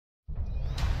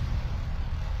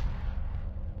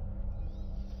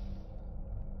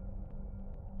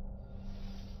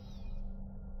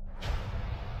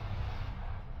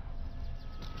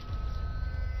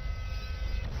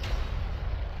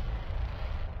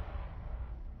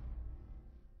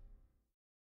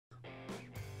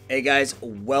Hey guys,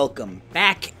 welcome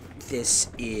back. This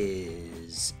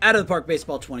is Out of the Park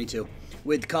Baseball 22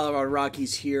 with Colorado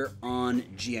Rockies here on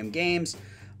GM Games.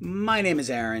 My name is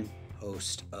Aaron,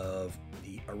 host of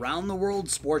the Around the World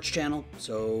Sports channel.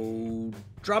 So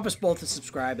drop us both a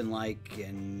subscribe and like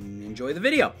and enjoy the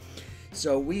video.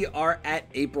 So we are at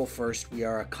April 1st. We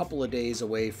are a couple of days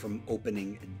away from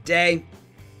opening day.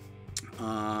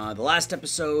 The last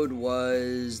episode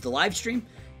was the live stream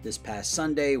this past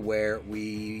Sunday, where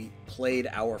we played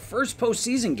our first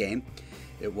postseason game.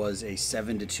 It was a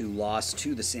 7-2 loss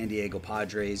to the San Diego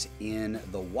Padres in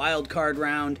the wild card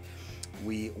round.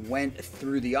 We went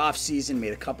through the offseason,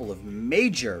 made a couple of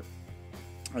major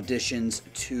additions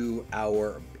to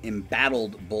our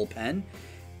embattled bullpen,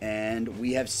 and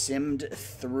we have simmed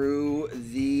through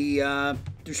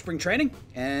through spring training,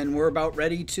 and we're about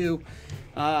ready to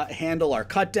handle our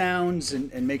cutdowns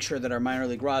and make sure that our minor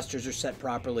league rosters are set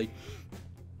properly,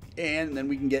 and then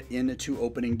we can get into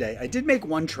opening day. I did make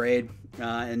one trade,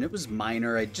 and it was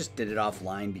minor. I just did it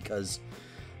offline because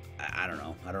I don't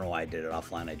know why I did it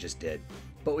offline. I just did.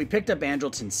 But we picked up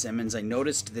Andrelton Simmons. I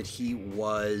noticed that he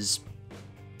was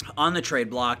on the trade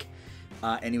block,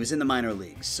 and he was in the minor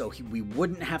leagues, so we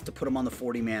wouldn't have to put him on the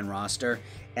 40-man roster,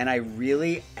 and I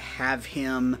really have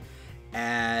him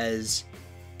as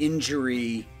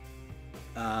injury,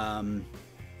 I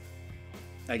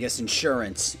guess,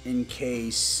 insurance in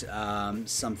case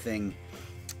something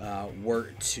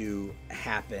were to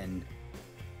happen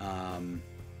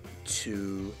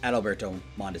to Adalberto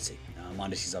Mondesi.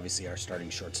 Mondesi's obviously our starting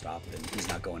shortstop, and he's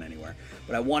not going anywhere.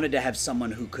 But I wanted to have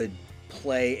someone who could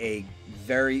play a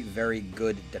very, very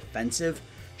good defensive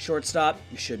shortstop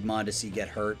should Mondesi get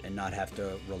hurt and not have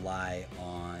to rely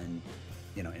on,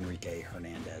 Enrique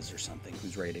Hernandez or something,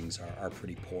 whose ratings are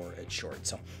pretty poor at short.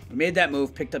 So we made that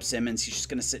move, picked up Simmons. He's just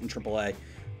going to sit in AAA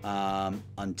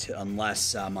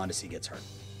unless Mondesi gets hurt.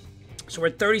 So we're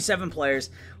at 37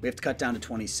 players. We have to cut down to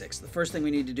 26. The first thing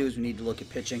we need to do is we need to look at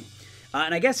pitching.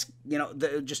 And I guess,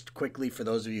 just quickly for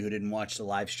those of you who didn't watch the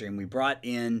live stream, we brought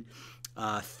in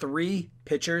 3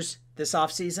 pitchers this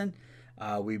offseason.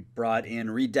 We brought in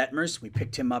Reed Detmers. We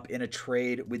picked him up in a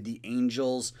trade with the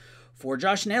Angels for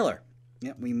Josh Naylor.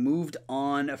 Yeah, we moved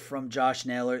on from Josh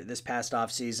Naylor this past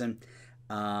offseason.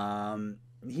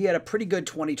 He had a pretty good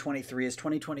 2023. His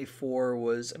 2024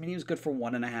 was, he was good for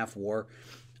 1.5 WAR.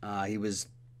 He was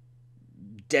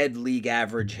dead league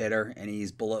average hitter, and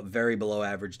he's very below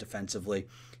average defensively.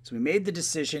 So we made the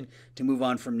decision to move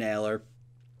on from Naylor,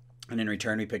 and in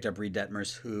return, we picked up Reed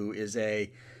Detmers, who is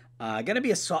going to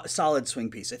be a solid swing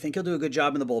piece. I think he'll do a good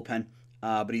job in the bullpen,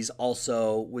 but he's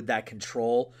also, with that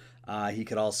control, he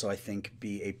could also, I think,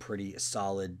 be a pretty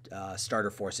solid starter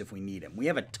for us if we need him. We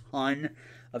have a ton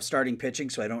of starting pitching,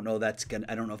 so I don't know if that's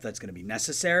going to be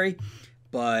necessary,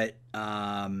 but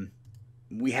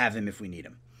we have him if we need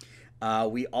him.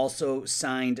 We also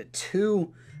signed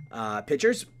 2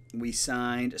 pitchers. We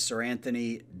signed Sir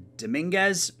Anthony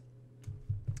Dominguez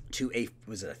to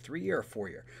was it a 3-year or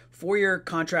 4-year? 4-year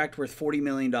contract worth $40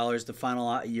 million. The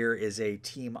final year is a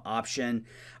team option.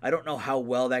 I don't know how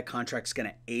well that contract's going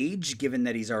to age, given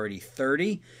that he's already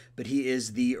 30, but he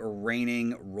is the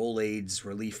reigning Rolaids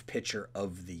relief pitcher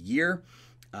of the year.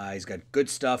 He's got good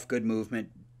stuff, good movement,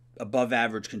 above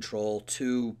average control,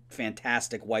 2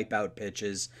 fantastic wipeout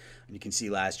pitches. And you can see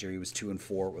last year he was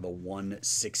 2-4 with a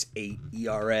 1.68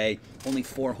 ERA, only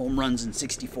 4 home runs in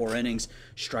 64 innings,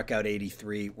 struck out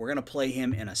 83. We're going to play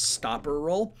him in a stopper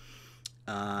role,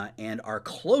 and our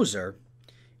closer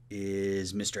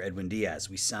is Mr. Edwin Diaz.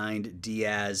 We signed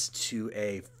Diaz to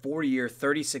a 4-year,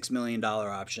 $36 million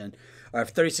option, or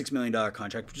 $36 million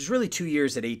contract, which is really 2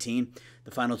 years at 18.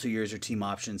 The final 2 years are team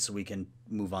options, so we can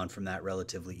move on from that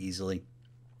relatively easily.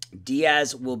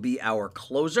 Diaz will be our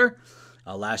closer.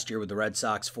 Last year with the Red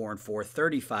Sox, 4-4,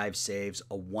 35 saves,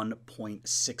 a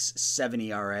 1.67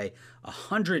 ERA,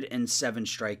 107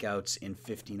 strikeouts in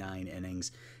 59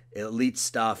 innings. Elite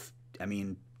stuff.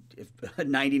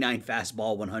 99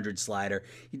 fastball, 100 slider.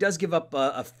 He does give up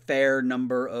a fair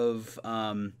number of,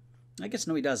 I guess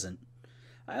no, he doesn't.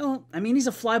 He's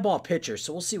a fly ball pitcher,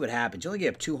 so we'll see what happens. He only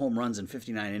gave up 2 home runs in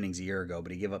 59 innings a year ago,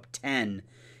 but he gave up 10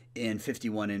 in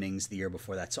 51 innings the year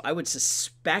before that. So I would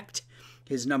suspect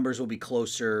his numbers will be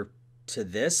closer to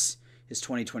his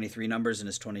 2023 numbers and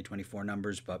his 2024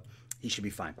 numbers, but he should be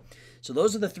fine. So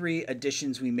those are the 3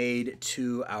 additions we made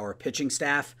to our pitching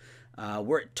staff.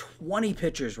 We're at 20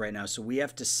 pitchers right now, so we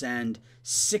have to send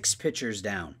 6 pitchers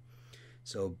down.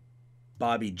 So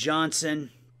Bobby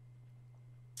Johnson,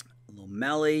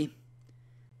 Lomelli.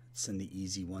 Let's send the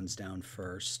easy ones down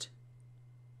first.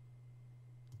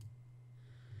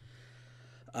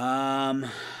 I want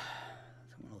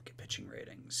to look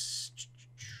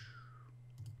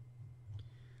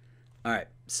All right.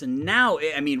 So now,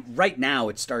 I mean, right now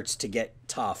it starts to get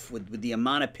tough with the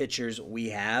amount of pitchers we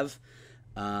have.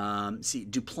 See,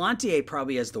 Duplantier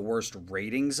probably has the worst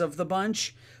ratings of the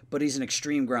bunch, but he's an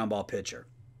extreme ground ball pitcher.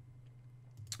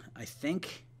 I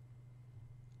think.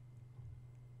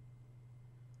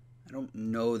 I don't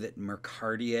know that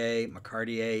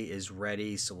McCartier is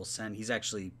ready, so we'll send. He's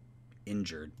actually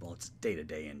injured. Well, it's a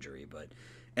day-to-day injury,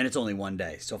 and it's only one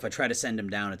day. So if I try to send him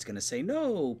down, it's going to say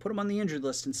no. Put him on the injured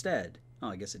list instead. Oh,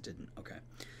 I guess it didn't. Okay,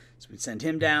 so we send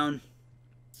him down.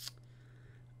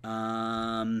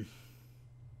 I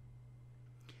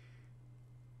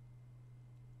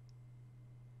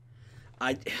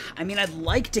mean, I'd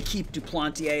like to keep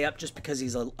Duplantier up just because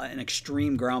he's an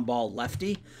extreme ground ball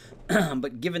lefty.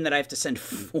 But given that I have to send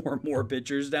 4 more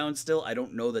pitchers down still, I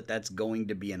don't know that that's going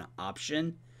to be an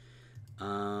option.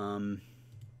 I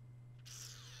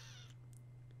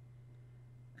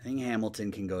think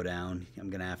Hamilton can go down. I'm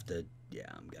going to have to. Yeah,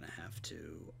 I'm going to have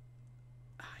to.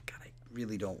 God, I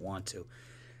really don't want to.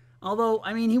 Although,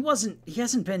 I mean, he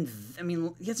hasn't been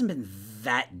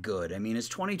that good. I mean, his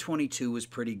 2022 was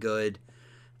pretty good.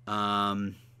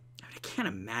 I can't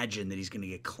imagine that he's going to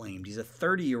get claimed. He's a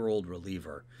 30-year-old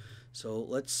reliever. So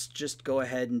let's just go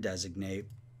ahead and designate.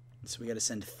 So we got to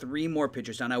send 3 more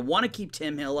pitchers down. I want to keep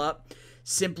Tim Hill up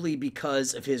simply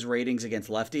because of his ratings against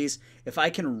lefties. If I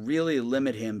can really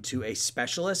limit him to a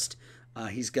specialist,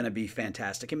 he's going to be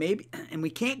fantastic. And we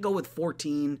can't go with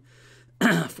 14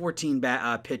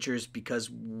 pitchers because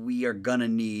we are going to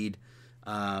need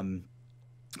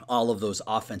all of those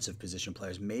offensive position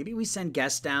players. Maybe we send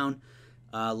Guest down,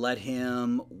 let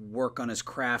him work on his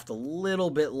craft a little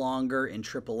bit longer in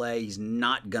AAA. He's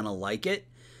not going to like it,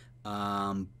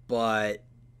 but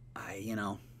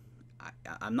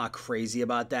I'm not crazy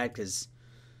about that because,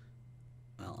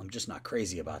 well, I'm just not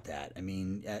crazy about that. I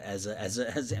mean, I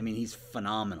mean, he's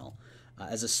phenomenal.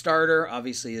 As a starter,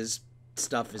 obviously his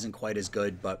stuff isn't quite as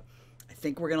good, but I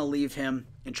think we're going to leave him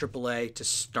in AAA to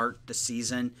start the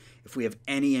season. If we have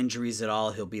any injuries at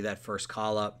all, he'll be that first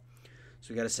call-up. So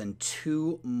we got to send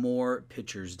 2 more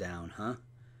pitchers down, huh?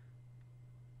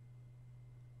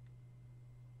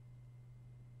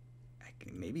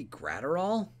 Maybe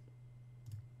Gratterall?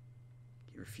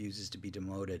 He refuses to be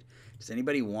demoted. Does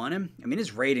anybody want him? I mean,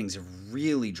 his ratings have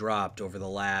really dropped over the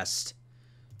last...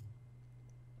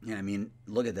 Yeah, I mean,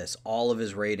 look at this. All of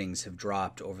his ratings have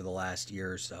dropped over the last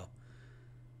year or so.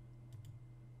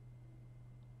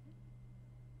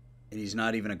 And he's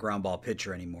not even a ground ball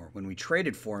pitcher anymore. When we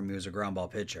traded for him, he was a ground ball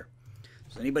pitcher.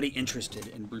 So anybody interested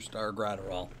in Brusdar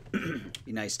Gratterall?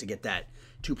 Be nice to get that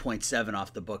 2.7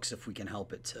 off the books if we can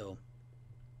help it too.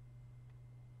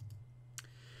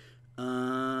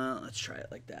 Let's try it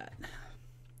like that.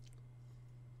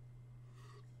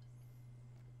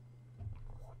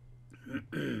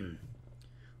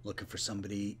 Looking for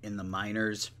somebody in the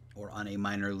minors or on a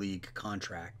minor league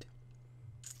contract.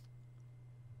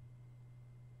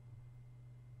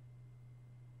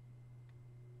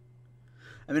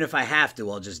 I mean, if I have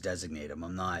to, I'll just designate him.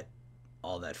 I'm not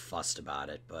all that fussed about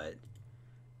it, but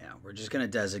yeah, we're just going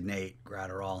to designate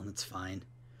Gratterall. That's fine.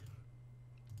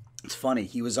 It's funny.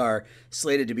 He was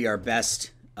slated to be our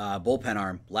best bullpen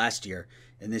arm last year,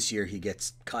 and this year he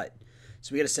gets cut.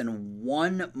 So we got to send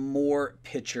 1 more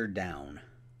pitcher down.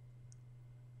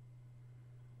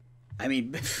 I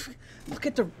mean, look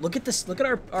at this. Look at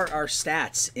our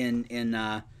stats in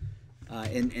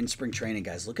spring training,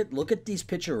 guys. Look at these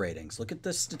pitcher ratings. Look at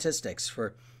the statistics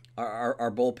for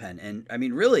our bullpen. And I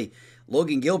mean, really,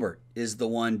 Logan Gilbert is the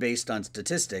one based on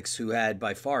statistics who had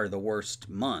by far the worst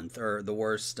month or the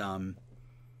worst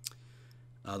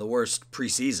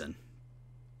preseason.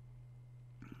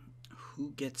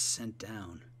 Who gets sent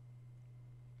down?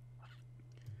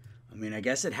 I mean, I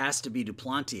guess it has to be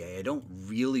Duplantier. I don't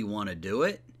really want to do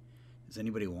it. Does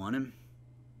anybody want him?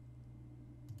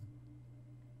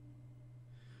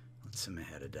 Let's send him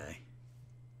ahead a day.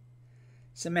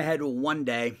 Send him ahead 1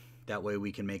 day. That way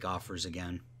we can make offers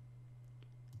again.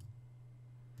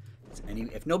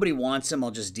 If nobody wants him,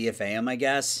 I'll just DFA him, I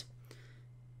guess.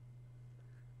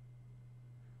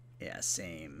 Yeah,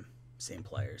 same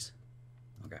players.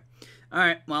 Okay. All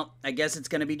right, well, I guess it's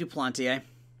going to be Duplantier,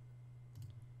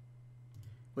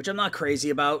 which I'm not crazy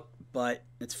about, but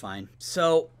it's fine.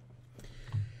 So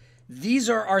these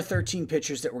are our 13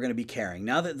 pitchers that we're going to be carrying.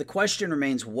 Now that the question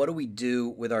remains, what do we do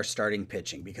with our starting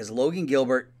pitching? Because Logan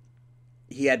Gilbert,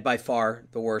 he had by far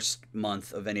the worst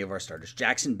month of any of our starters.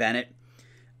 Jackson Bennett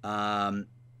had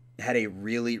a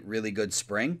really, really good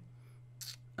spring.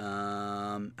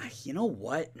 You know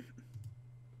what?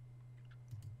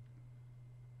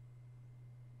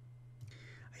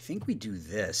 I think we do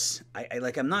this.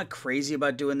 I'm not crazy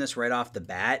about doing this right off the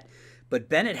bat, but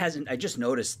Bennett hasn't. I just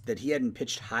noticed that he hadn't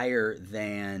pitched higher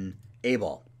than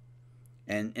A-ball,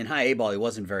 and in high A-ball he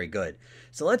wasn't very good.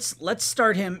 So let's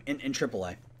start him in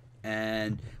AAA,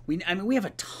 and we have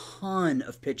a ton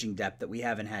of pitching depth that we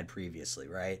haven't had previously,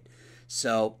 right?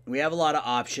 So we have a lot of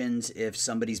options if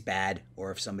somebody's bad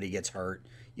or if somebody gets hurt.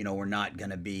 You know, we're not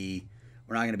gonna be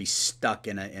stuck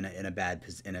in a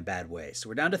bad way. So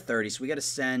we're down to 30. So we got to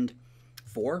send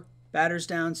 4 batters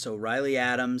down. So Riley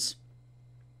Adams,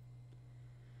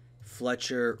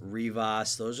 Fletcher,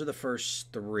 Rivas. Those are the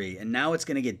first 3, and now it's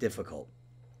going to get difficult.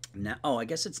 Now, I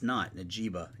guess it's not.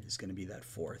 Najiba is going to be that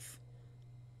 4th.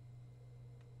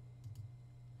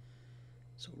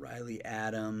 So Riley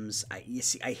Adams. I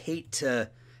hate to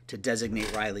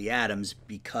designate Riley Adams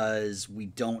because we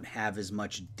don't have as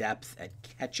much depth at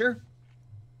catcher.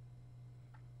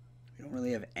 We don't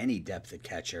really have any depth at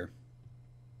catcher,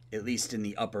 at least in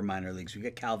the upper minor leagues. We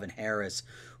got Calvin Harris,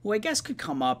 who I guess could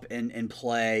come up and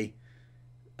play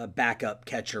a backup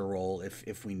catcher role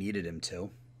if we needed him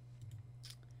to.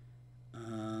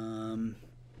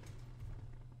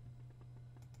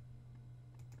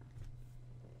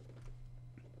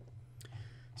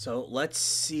 So let's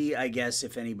see, I guess,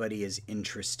 if anybody is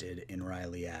interested in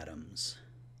Riley Adams.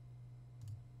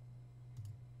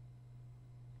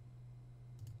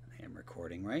 I am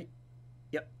recording, right?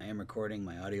 Yep, I am recording.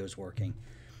 My audio is working.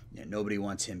 Yeah, nobody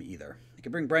wants him either. I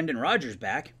could bring Brendan Rodgers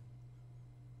back.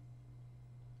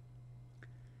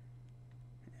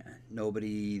 Yeah,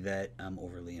 nobody that I'm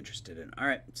overly interested in. All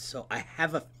right, so I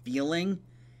have a feeling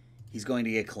he's going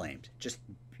to get claimed. Just,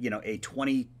 a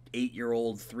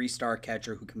 28-year-old 3-star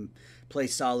catcher who can play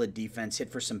solid defense,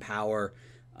 hit for some power.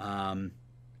 I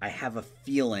have a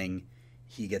feeling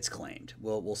he gets claimed.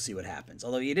 We'll see what happens.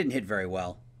 Although he didn't hit very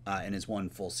well in his 1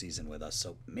 full season with us,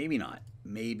 so maybe not.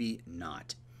 Maybe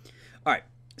not. All right,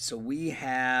 so we're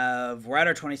at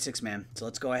our 26 man. So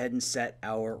let's go ahead and set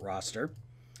our roster.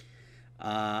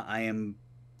 I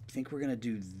think we're gonna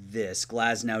do this.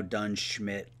 Glasnow, Dunn,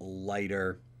 Schmidt,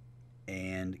 Leiter,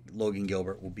 and Logan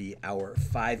Gilbert will be our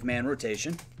 5-man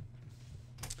rotation.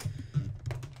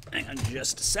 Hang on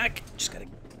just a sec. Just got to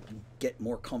get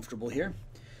more comfortable here.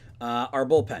 Our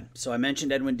bullpen. So I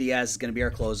mentioned Edwin Diaz is going to be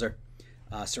our closer.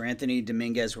 Sir Anthony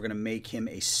Dominguez, we're going to make him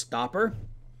a stopper.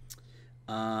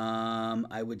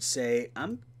 I would say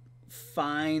I'm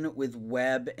fine with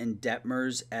Webb and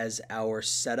Detmers as our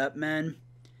setup men.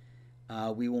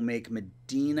 We will make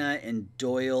Medina and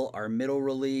Doyle our middle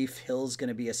relief. Hill's going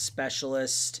to be a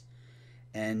specialist,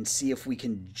 and see if we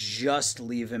can just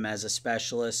leave him as a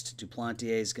specialist.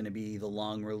 Duplantier is going to be the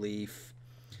long relief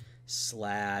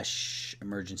 /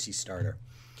 emergency starter.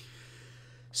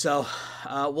 So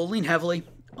we'll lean heavily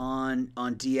on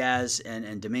Diaz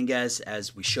and Dominguez,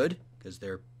 as we should, because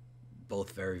they're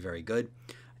both very, very good.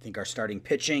 I think our starting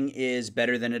pitching is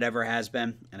better than it ever has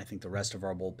been, and I think the rest of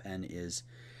our bullpen is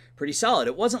pretty solid.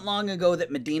 It wasn't long ago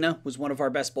that Medina was one of our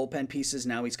best bullpen pieces.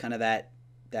 Now he's kind of that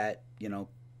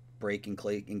break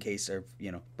in case of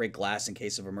break glass in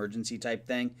case of emergency type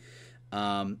thing.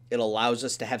 It allows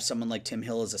us to have someone like Tim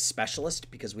Hill as a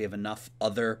specialist because we have enough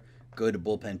other good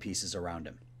bullpen pieces around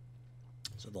him.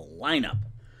 So the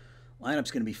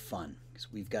lineup's going to be fun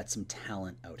because we've got some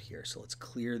talent out here. So let's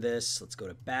clear this. Let's go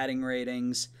to batting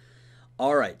ratings.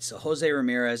 All right, so Jose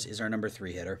Ramirez is our number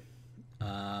 3 hitter.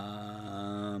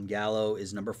 Gallo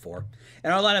is number 4.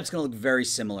 And our lineup's going to look very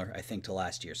similar, I think, to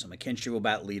last year. So McKinstry will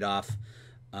bat leadoff.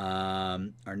 Our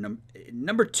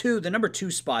number 2, the number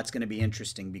 2 spot's going to be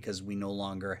interesting because we no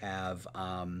longer have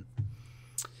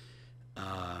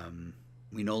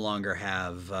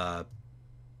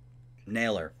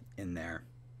Naylor in there.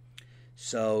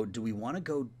 So do we want to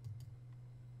go?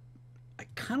 I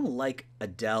kind of like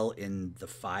Adele in the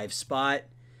 5 spot.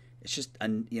 It's just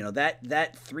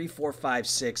that 3, 4, 5,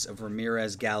 6 of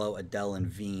Ramirez, Gallo, Adele, and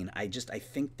Veen. I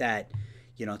think that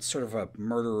it's sort of a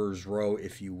murderer's row,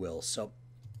 if you will. So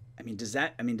does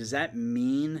that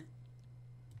mean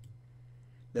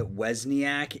that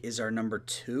Wesniak is our number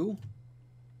 2?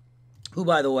 Who,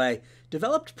 by the way,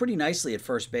 developed pretty nicely at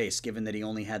first base, given that he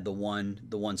only had the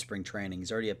one spring training.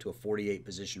 He's already up to a 48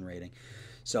 position rating.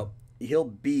 So he'll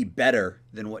be better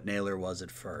than what Naylor was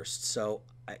at first. So,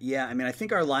 yeah, I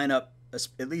think our lineup,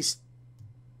 at least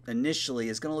initially,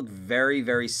 is going to look very,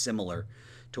 very similar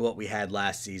to what we had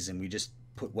last season. We just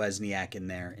put Wesniak in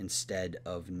there instead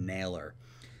of Naylor.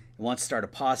 We want to start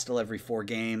Apostle every 4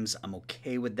 games. I'm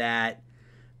okay with that.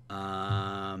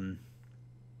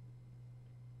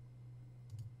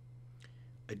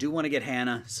 I do want to get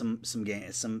Hannah some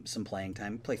playing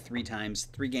time. Play 3 games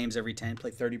every 10.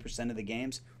 Play 30% of the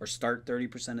games, or start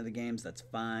 30% of the games. That's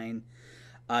fine.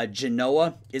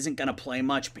 Genoa isn't going to play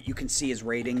much, but you can see his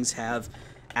ratings have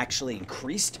actually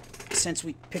increased since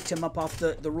we picked him up off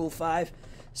the Rule 5.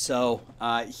 So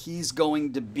he's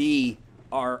going to be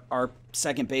our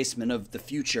second baseman of the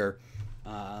future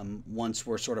once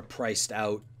we're sort of priced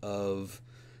out of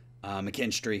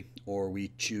McKinstry, or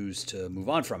we choose to move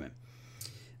on from him.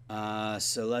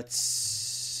 So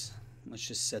let's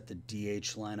just set the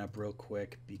DH lineup real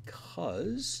quick,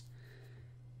 because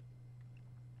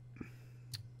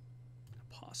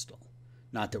Apostle.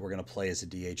 Not that we're going to play as a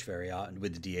DH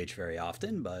with the DH very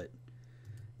often, but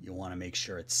you want to make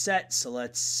sure it's set. So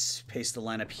let's paste the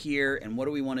lineup here. And what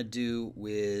do we want to do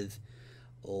with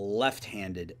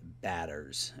left-handed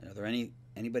batters? Are there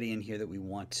anybody in here that we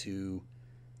want to?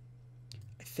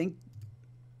 I think.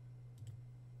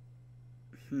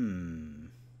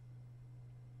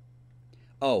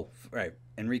 Oh, right.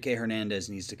 Enrique Hernandez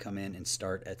needs to come in and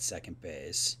start at second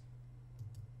base.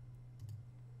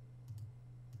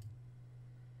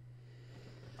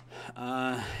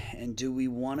 And do we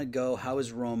want to go? How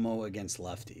is Romo against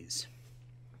lefties?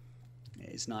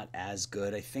 He's not as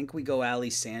good. I think we go Ali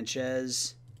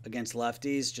Sanchez against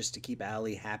lefties just to keep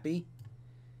Ali happy,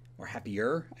 or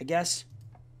happier, I guess.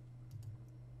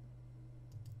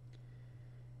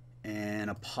 And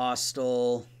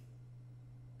Apostle.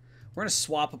 We're going to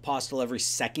swap Apostle every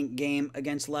second game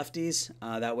against lefties.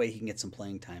 That way he can get some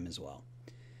playing time as well.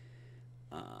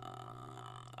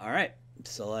 All right.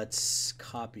 So let's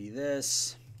copy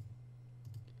this.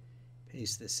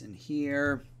 Paste this in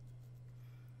here.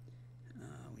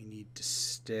 We need to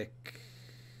stick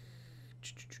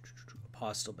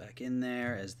Apostle back in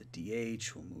there as the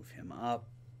DH. We'll move him up.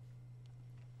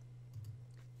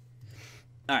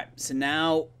 All right. So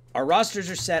now our rosters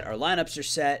are set, our lineups are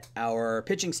set, our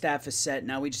pitching staff is set.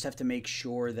 Now we just have to make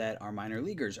sure that our minor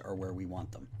leaguers are where we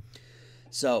want them.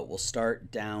 So we'll start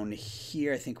down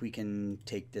here. I think we can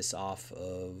take this off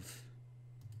of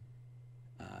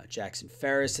Jackson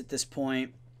Ferris at this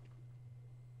point.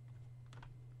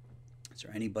 Is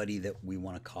there anybody that we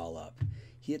want to call up?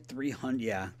 He hit 300.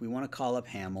 Yeah, we want to call up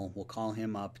Hamill. We'll call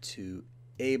him up to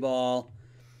A-ball,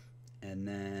 and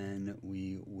then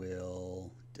we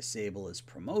will disable his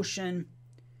promotion.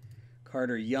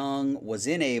 Carter Young was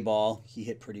in A-ball. He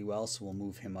hit pretty well, so we'll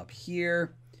move him up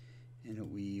here.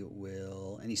 And we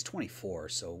will, and he's 24,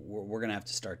 so we're going to have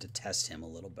to start to test him a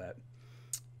little bit.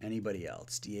 Anybody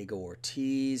else? Diego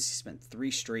Ortiz. He spent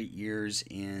 3 straight years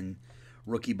in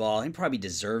rookie ball. He probably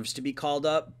deserves to be called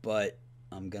up, but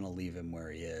I'm going to leave him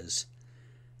where he is.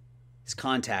 His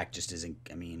contact just isn't,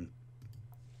 I mean,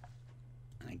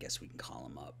 I guess we can call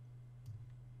him up.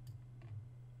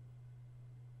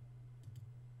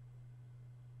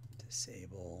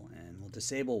 Disable, and we'll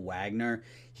disable Wagner.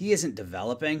 He isn't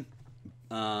developing,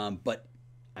 but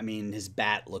I mean, his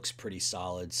bat looks pretty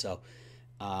solid. So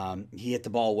he hit the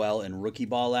ball well in rookie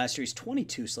ball last year. He's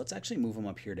 22, so let's actually move him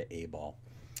up here to A-ball.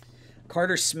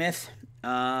 Carter Smith,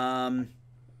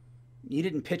 he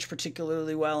didn't pitch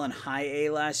particularly well in high A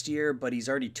last year, but he's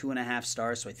already 2.5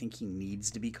 stars, so I think he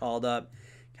needs to be called up.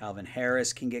 Calvin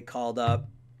Harris can get called up.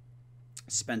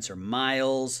 Spencer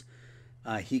Miles,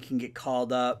 he can get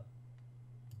called up.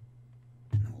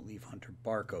 We'll leave Hunter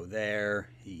Barco there.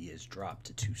 He is dropped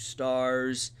to 2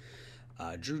 stars.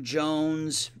 Drew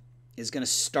Jones is going to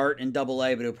start in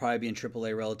Double-A, but he'll probably be in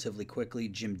Triple-A relatively quickly.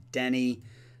 Jim Denny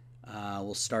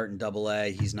will start in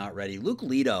Double-A. He's not ready. Luke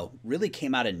Lito really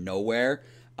came out of nowhere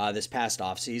this past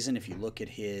offseason. If you look at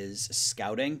his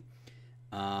scouting,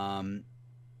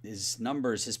 his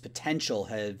numbers, his potential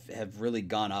have really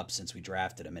gone up since we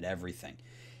drafted him at everything.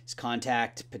 His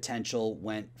contact potential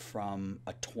went from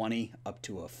a 20 up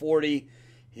to a 40.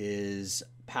 His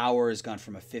power has gone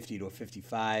from a 50 to a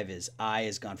 55. His eye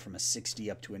has gone from a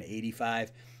 60 up to an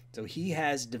 85. So he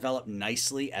has developed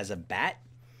nicely as a bat.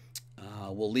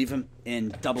 We'll leave him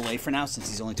in Double-A for now since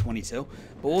he's only 22.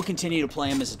 But we'll continue to play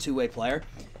him as a two-way player.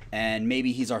 And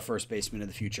maybe he's our first baseman of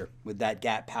the future with that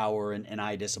gap power and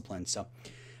eye discipline. So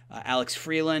Alex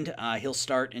Freeland, he'll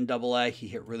start in Double-A. He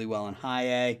hit really well in High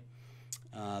A.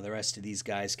 The rest of these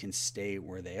guys can stay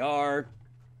where they are.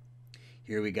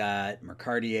 Here we got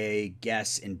Mercartier,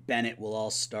 Guess, and Bennett will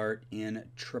all start in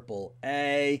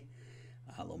Triple-A.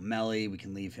 Lomelli, we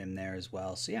can leave him there as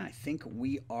well. So, yeah, I think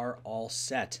we are all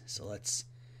set. So let's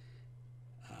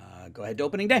go ahead to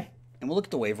opening day. And we'll look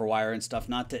at the waiver wire and stuff.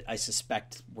 Not that I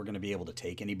suspect we're going to be able to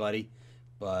take anybody,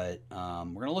 but we're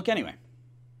going to look anyway.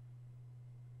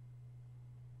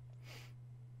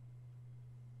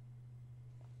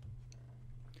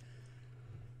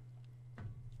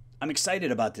 I'm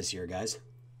excited about this year, guys.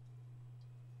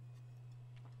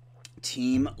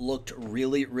 Team looked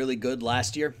really, really good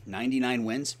last year. 99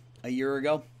 wins a year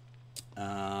ago.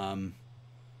 And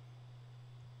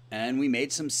we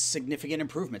made some significant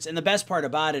improvements. And the best part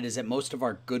about it is that most of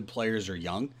our good players are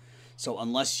young. So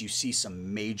unless you see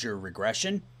some major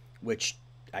regression, which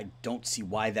I don't see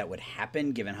why that would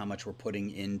happen given how much we're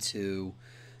putting into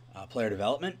player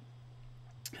development,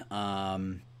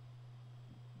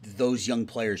 those young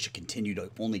players should continue to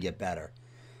only get better.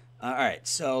 All right,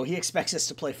 so he expects us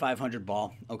to play 500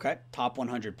 ball. Okay, top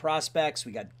 100 prospects.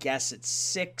 We got Guess at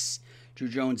 6, Drew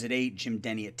Jones at 8, Jim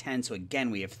Denny at 10. So again,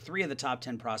 we have 3 of the top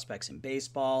 10 prospects in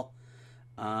baseball.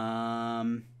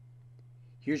 Here's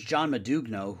John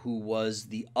Madugno, who was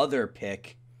the other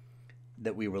pick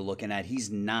that we were looking at. He's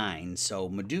 9. So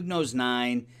Madugno's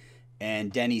 9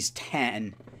 and Denny's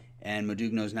 10. And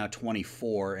Madugno's now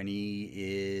 24, and he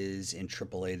is in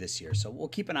AAA this year. So we'll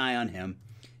keep an eye on him.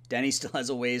 Denny still has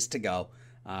a ways to go,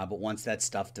 but once that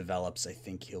stuff develops, I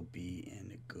think he'll be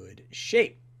in good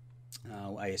shape.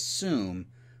 I assume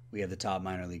we have the top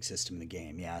minor league system in the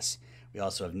game, yes. We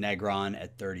also have Negron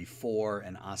at 34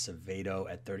 and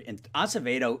Acevedo at 30. And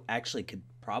Acevedo actually could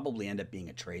probably end up being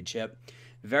a trade chip.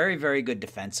 Very, very good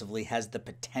defensively. Has the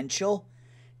potential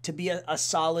to be a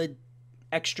solid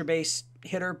extra base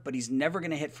hitter, but he's never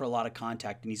going to hit for a lot of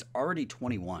contact, and he's already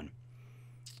 21.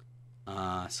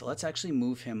 So let's actually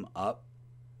move him up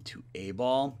to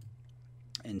A-ball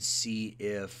and see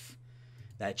if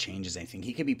that changes anything.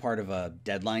 He could be part of a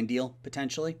deadline deal,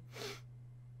 potentially.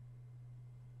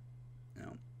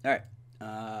 No. All right.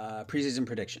 Preseason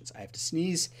predictions. I have to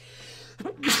sneeze.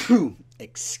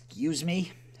 Excuse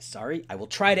me. Sorry. I will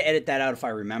try to edit that out if I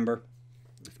remember.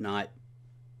 If not,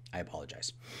 I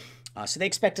apologize. So they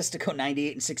expect us to go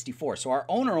 98 and 64. So our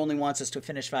owner only wants us to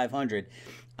finish 500.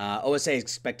 OSA is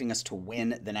expecting us to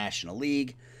win the National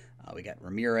League. We got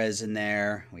Ramirez in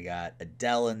there. We got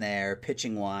Adele in there.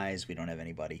 Pitching-wise, we don't have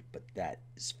anybody, but that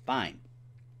is fine.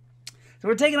 So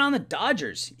we're taking on the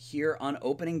Dodgers here on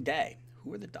opening day.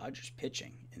 Who are the Dodgers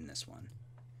pitching in this one?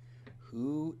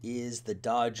 Who is the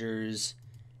Dodgers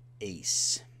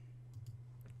ace?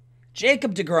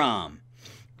 Jacob deGrom.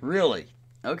 Really?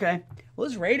 Okay. Well,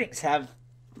 his ratings have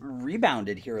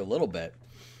rebounded here a little bit,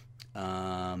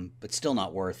 but still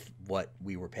not worth what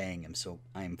we were paying him, so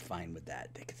I'm fine with that.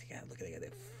 Look at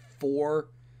that. 4,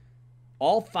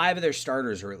 all 5 of their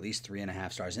starters are at least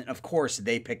 3.5 stars, and of course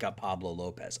they pick up Pablo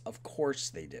Lopez. Of course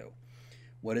they do.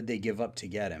 What did they give up to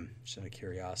get him? Just out of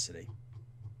curiosity.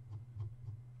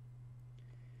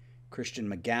 Christian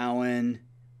McGowan,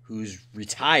 who's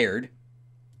retired,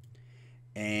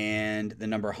 and the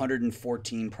number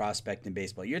 114 prospect in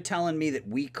baseball. You're telling me that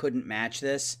we couldn't match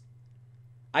this?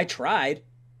 I tried.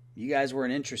 You guys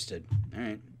weren't interested. All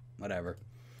right, whatever.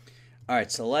 All right,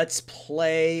 so let's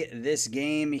play this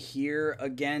game here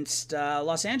against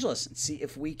Los Angeles and see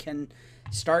if we can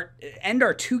end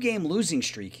our 2-game losing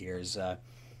streak here.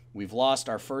 We've lost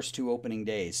our first 2 opening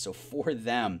days. So for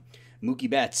them, Mookie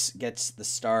Betts gets the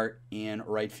start in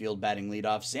right field batting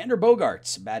leadoff. Xander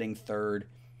Bogaerts batting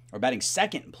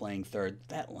second and playing third.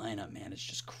 That lineup, man, is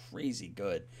just crazy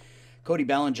good. Cody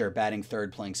Bellinger batting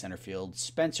third, playing center field.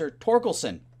 Spencer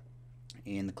Torkelson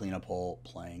in the cleanup hole,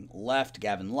 playing left.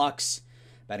 Gavin Lux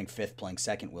batting fifth, playing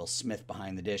second. Will Smith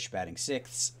behind the dish, batting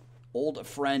sixth. Old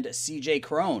friend CJ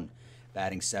Cron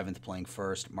batting seventh, playing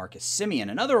first. Marcus Semien,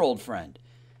 another old friend,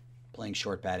 playing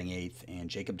short, batting eighth. And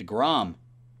Jacob deGrom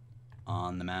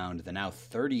on the mound. The now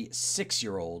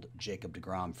 36-year-old Jacob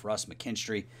deGrom. For us,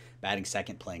 McKinstry batting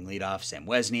second, playing leadoff. Sam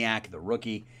Wesniak, the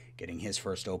rookie, getting his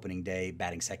first opening day,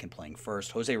 batting second, playing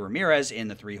first. Jose Ramirez in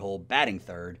the 3-hole, batting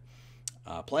third,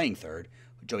 playing third.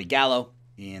 Joey Gallo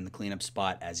in the cleanup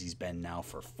spot, as he's been now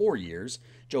for 4 years.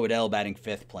 Joe Adele batting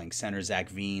fifth, playing center. Zach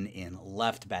Veen in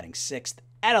left, batting sixth.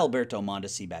 Adalberto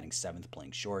Mondesi batting seventh,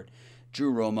 playing short.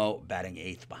 Drew Romo batting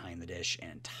eighth, behind the dish.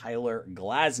 And Tyler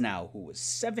Glasnow, who was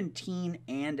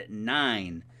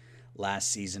 17-9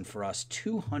 last season for us,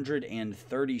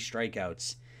 230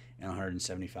 strikeouts and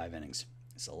 175 innings.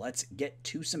 So let's get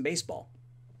to some baseball.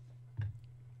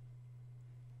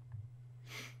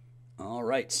 All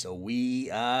right, so we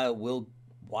will.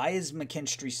 Why is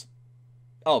McKinstry?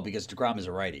 Oh, because deGrom is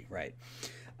a righty, right?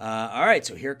 All right,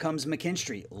 so here comes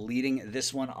McKinstry leading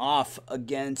this one off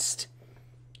against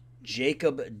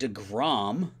Jacob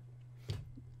deGrom.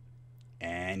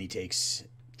 And he takes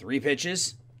 3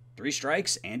 pitches, 3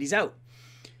 strikes, and he's out.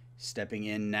 Stepping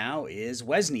in now is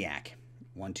Wesniak.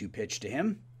 1-2 pitch to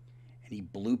him. And he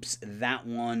bloops that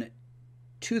one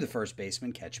to the first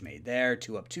baseman. Catch made there.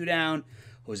 2 up, 2 down.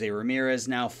 Jose Ramirez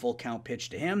now full count pitch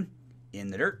to him. In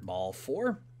the dirt. Ball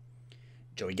 4.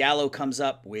 Joey Gallo comes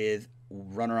up with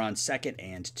runner on second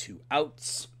and 2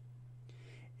 outs.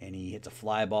 And he hits a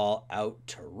fly ball out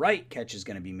to right. Catch is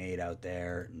going to be made out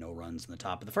there. No runs in the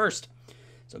top of the first.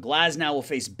 So Glasnow will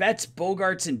face Betts,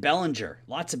 Bogarts, and Bellinger.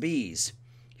 Lots of B's.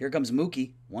 Here comes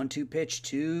Mookie. 1-2 pitch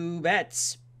to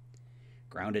Betts.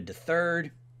 Grounded to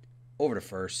third. Over to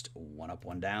first. 1 up,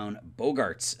 1 down.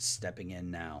 Bogarts stepping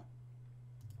in now.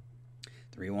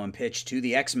 3-1 pitch to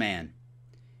the X-Man.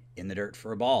 In the dirt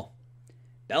for a ball.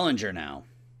 Bellinger now.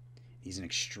 He's an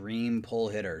extreme pull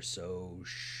hitter, so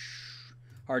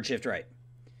hard shift right.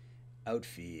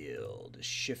 Outfield,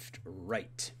 shift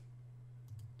right.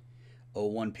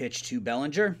 0-1 pitch to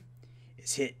Bellinger.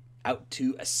 Is hit out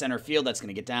to a center field. That's going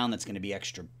to get down. That's going to be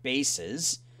extra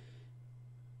bases.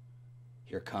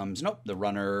 Here comes, nope, the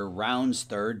runner rounds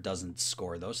third. Doesn't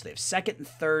score, though. So they have second and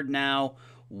third now.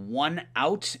 1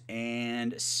 out.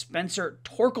 And Spencer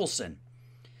Torkelson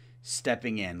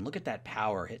stepping in. Look at that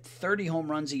power. Hit 30 home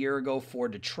runs a year ago for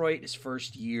Detroit. His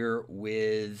first year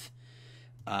with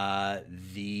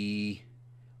the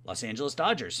Los Angeles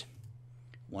Dodgers.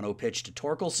 1-0 pitch to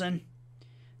Torkelson.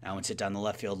 That one's hit down the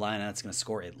left field line. And that's going to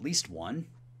score at least 1.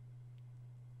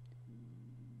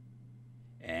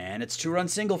 And it's 2-run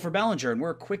single for Bellinger. And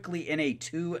we're quickly in a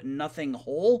 2-0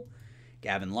 hole.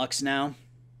 Gavin Lux now.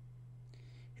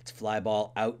 It's fly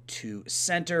ball out to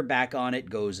center. Back on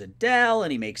it goes Adele,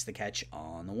 and he makes the catch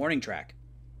on the warning track.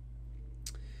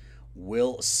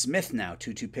 Will Smith now.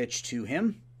 2-2 pitch to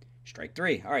him. Strike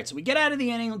 3. All right, so we get out of the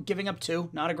inning, giving up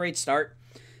 2. Not a great start.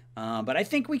 But I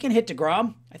think we can hit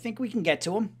DeGrom. I think we can get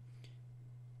to him.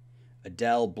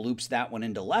 Adele bloops that one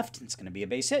into left. It's going to be a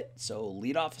base hit. So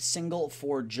leadoff single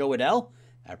for Joe Adele.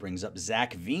 That brings up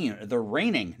Zach Veen, the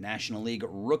reigning National League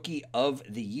Rookie of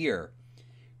the Year.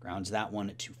 Grounds that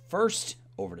one to first,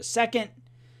 over to second.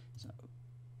 So,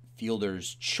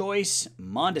 fielder's choice.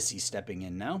 Mondesi stepping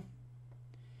in now.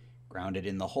 Grounded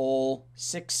in the hole.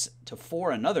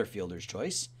 6-4, another fielder's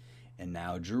choice. And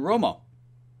now Drew Romo.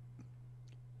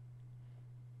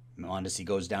 Mondesi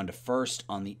goes down to first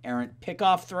on the errant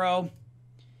pickoff throw.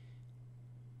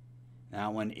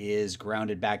 That one is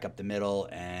grounded back up the middle,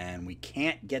 and we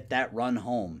can't get that run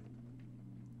home.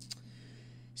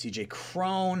 CJ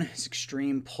Cron, his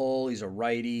extreme pull. He's a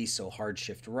righty, so hard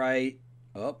shift right.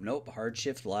 Oh, nope, hard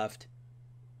shift left.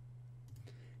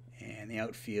 And the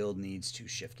outfield needs to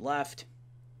shift left.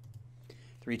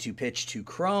 3-2 pitch to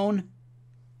Cron.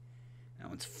 That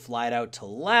one's flied out to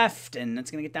left, and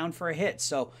that's going to get down for a hit.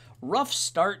 So rough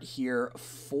start here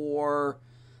for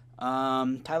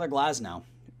Tyler Glasnow.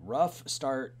 Rough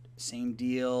start, same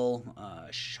deal.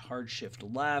 Hard shift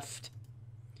left.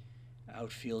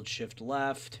 Outfield shift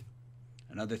left.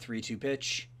 Another 3-2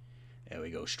 pitch. There we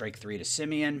go. Strike 3 to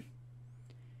Simeon.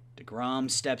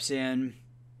 DeGrom steps in.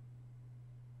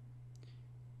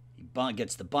 He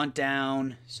gets the bunt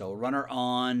down. So runner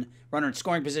on. Runner in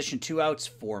scoring position. 2 outs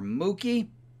for Mookie,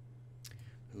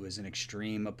 who is an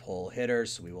extreme pull hitter.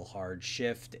 So we will hard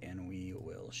shift, and we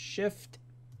will shift.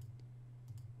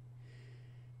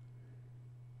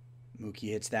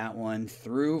 Mookie hits that one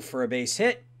through for a base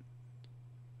hit.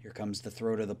 Here comes the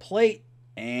throw to the plate,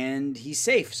 and he's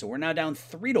safe. So we're now down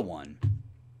 3-1.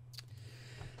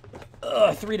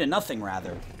 3-0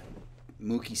 rather.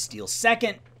 Mookie steals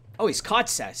second. Oh, he's caught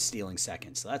stealing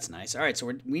second, so that's nice. All right,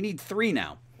 so we need 3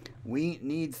 now. We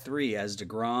need 3 as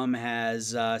DeGrom has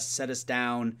set us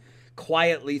down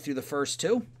quietly through the first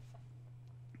 2.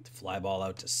 Fly ball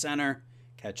out to center.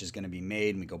 Catch is going to be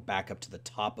made, and we go back up to the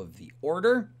top of the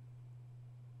order.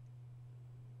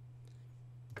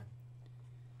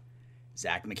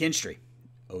 Zach McKinstry,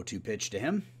 0-2 pitch to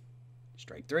him.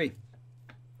 Strike 3.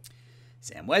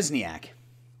 Sam Wesniak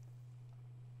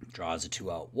draws a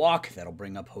 2-out walk. That'll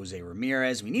bring up Jose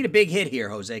Ramirez. We need a big hit here,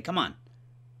 Jose. Come on.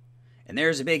 And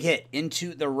there's a big hit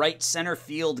into the right center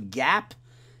field gap.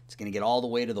 It's going to get all the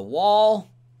way to the wall.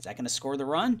 Is that going to score the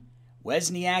run?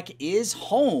 Wesniak is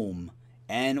home.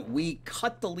 And we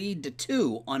cut the lead to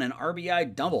 2 on an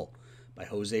RBI double by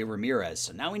Jose Ramirez.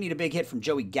 So now we need a big hit from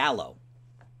Joey Gallo.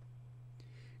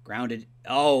 Grounded.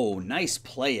 Oh, nice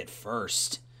play at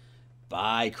first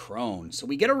by Cron. So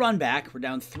we get a run back. We're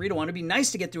down 3-1. It'd be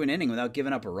nice to get through an inning without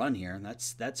giving up a run here.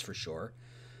 That's for sure.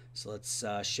 So let's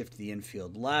shift the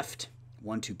infield left.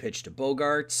 1-2 pitch to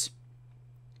Bogarts.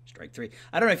 Strike 3.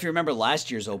 I don't know if you remember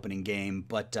last year's opening game,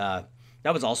 but that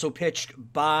was also pitched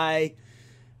by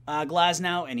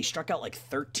Glasnow, and he struck out like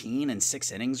 13 in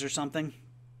 6 innings or something.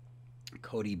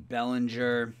 Cody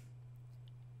Bellinger.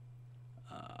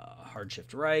 Hard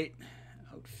shift right.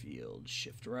 Outfield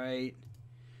shift right.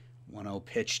 1-0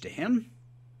 pitch to him.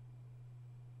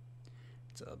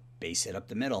 It's a base hit up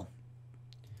the middle.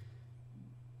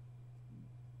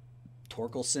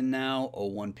 Torkelson now,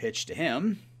 0-1 pitch to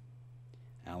him.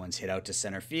 That one's hit out to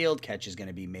center field. Catch is going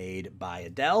to be made by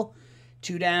Adele.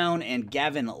 2 down, and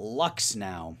Gavin Lux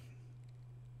now.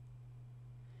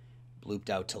 Blooped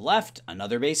out to left.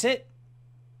 Another base hit.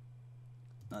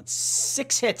 That's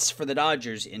 6 hits for the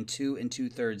Dodgers in 2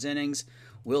 2/3 innings.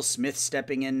 Will Smith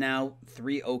stepping in now.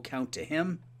 3-0 count to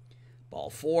him. Ball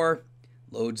 4.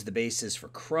 Loads the bases for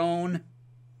Crone.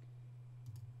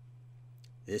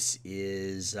 This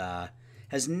is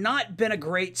has not been a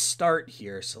great start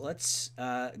here. So let's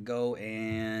go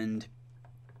and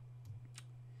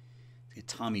get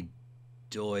Tommy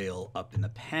Doyle up in the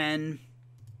pen.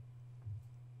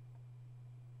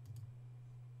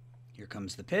 Here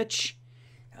comes the pitch.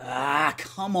 Ah,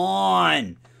 come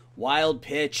on. Wild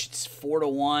pitch. It's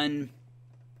 4-1.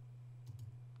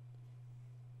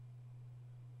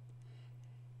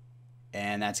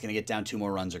 And that's going to get down. 2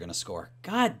 more runs are going to score.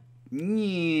 God.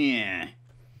 Yeah.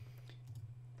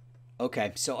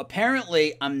 Okay, so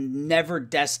apparently I'm never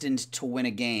destined to win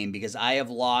a game because I have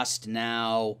lost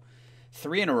now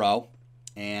 3 in a row,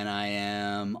 and I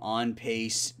am on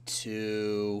pace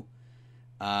to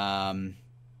lose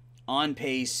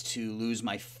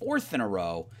my 4th in a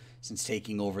row since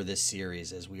taking over this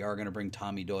series, as we are going to bring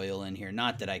Tommy Doyle in here.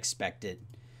 Not that I expect it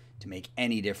to make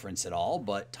any difference at all,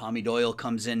 but Tommy Doyle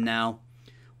comes in now.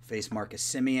 Face Marcus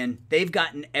Semien. They've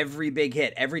gotten every big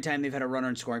hit. Every time they've had a runner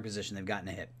in scoring position, they've gotten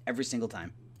a hit. Every single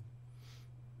time.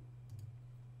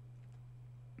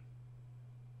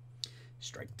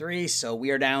 Strike 3. So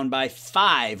we are down by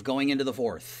 5 going into the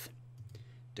 4th.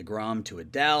 DeGrom to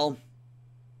Adele.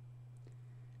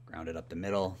 Grounded up the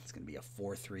middle. It's going to be a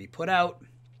 4-3 putout.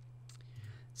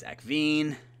 Zach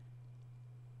Veen.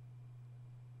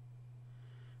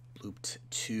 Looped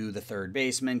to the third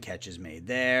baseman. Catch is made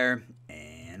there.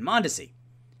 And Mondesi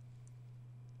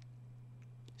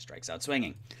strikes out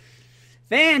swinging.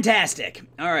 Fantastic.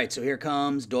 All right, so here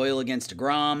comes Doyle against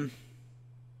DeGrom.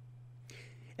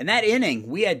 In that inning,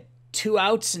 we had 2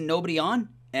 outs and nobody on,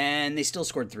 and they still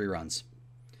scored 3 runs.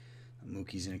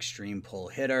 Mookie's an extreme pull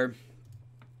hitter.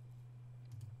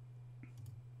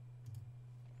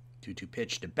 2-2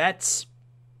 pitch to Betts.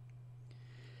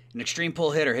 An extreme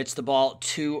pull hitter hits the ball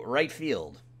to right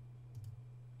field.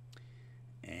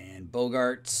 And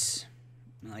Bogarts,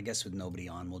 I guess with nobody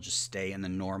on, we'll just stay in the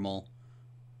normal.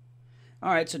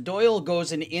 All right, so Doyle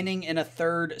goes an inning and a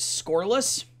third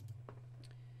scoreless.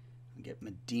 Get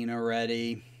Medina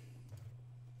ready.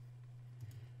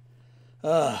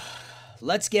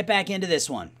 Let's get back into this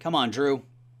one. Come on, Drew.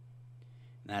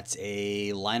 That's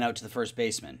a line out to the first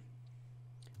baseman.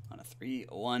 On a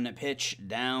 3-1 pitch,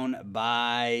 down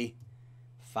by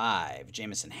 5.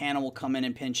 Jamison Hanna will come in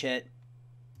and pinch hit.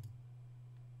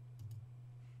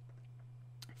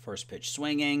 First pitch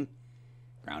swinging.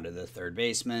 Grounded to the third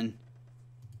baseman.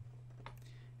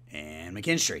 And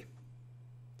McKinstry.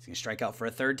 He's going to strike out for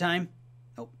a 3rd time.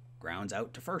 Nope. Grounds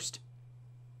out to first.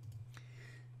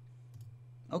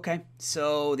 Okay,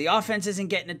 so the offense isn't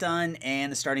getting it done,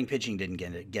 and the starting pitching didn't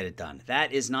get it done.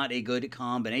 That is not a good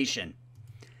combination.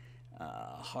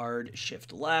 Hard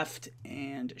shift left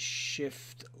and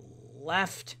shift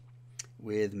left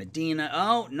with Medina.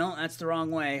 Oh, no, that's the wrong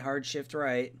way. Hard shift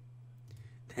right.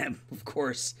 Of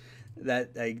course,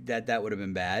 that would have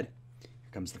been bad.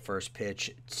 Here comes the first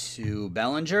pitch to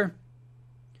Bellinger.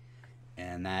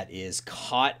 And that is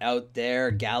caught out there.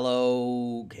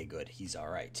 Gallo. Okay, good. He's all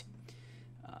right.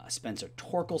 Spencer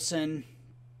Torkelson.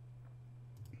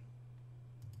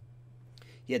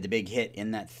 He had the big hit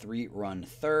in that 3-run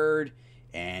third,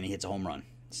 and he hits a home run.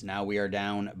 So now we are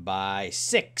down by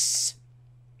 6.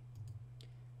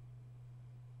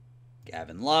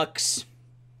 Gavin Lux.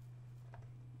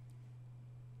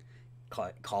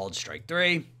 Called strike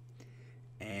 3.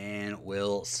 And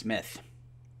Will Smith.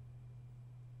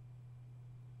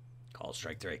 Called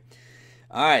strike 3.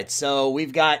 All right, so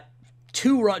we've got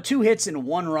two hits and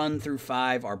 1 run through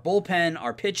 5. Our bullpen,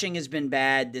 our pitching has been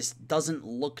bad. This doesn't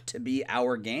look to be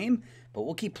our game, but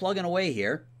we'll keep plugging away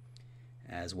here.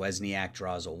 As Wozniak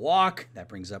draws a walk, that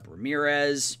brings up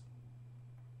Ramirez.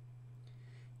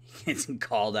 He gets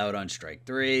called out on strike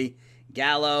 3.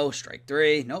 Gallo, strike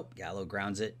 3. Nope, Gallo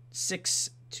grounds it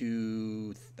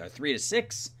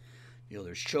 3-6.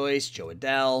 Fielder's choice, Joe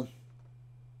Adele.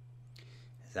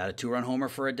 Is that a 2-run homer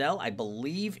for Adele? I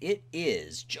believe it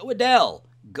is. Joe Adele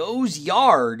goes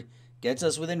yard, gets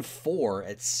us within 4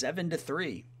 at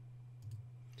 7-3.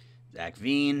 Zach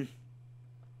Veen.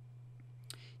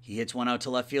 He hits one out to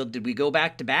left field. Did we go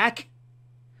back to back?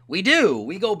 We do.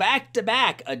 We go back to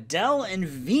back. Adele and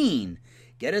Veen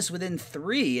get us within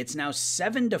 3. It's now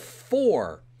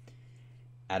 7-4.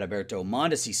 Adalberto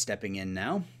Mondesi stepping in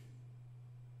now.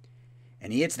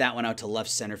 And he hits that one out to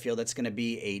left center field. That's going to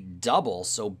be a double.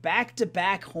 So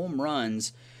back-to-back home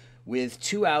runs with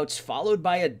 2 outs, followed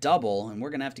by a double. And we're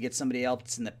going to have to get somebody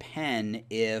else in the pen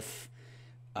if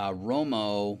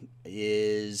Romo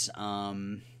is if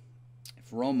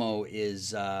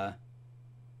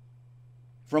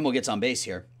Romo gets on base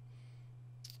here.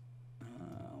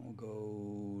 We'll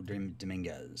go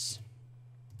Dominguez.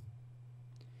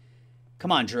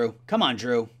 Come on, Drew. Come on,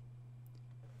 Drew.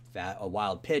 A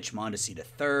wild pitch. Mondesi to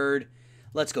third.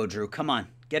 Let's go, Drew. Come on.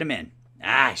 Get him in.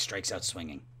 He strikes out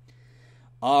swinging.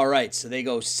 All right, so they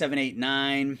go 7, 8,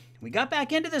 9. We got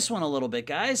back into this one a little bit,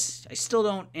 guys. I still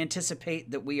don't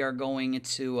anticipate that we are going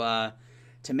to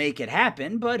make it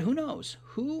happen, but who knows?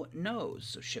 Who knows?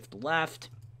 So shift left.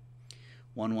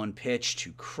 1-1 pitch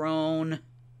to Crone.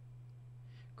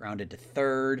 Grounded to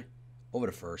third. Over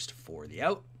to first for the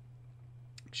out.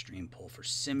 Extreme pull for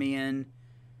Simeon.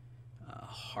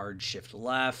 Hard shift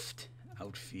left.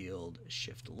 Outfield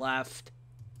shift left.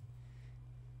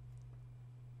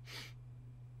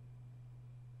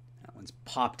 That one's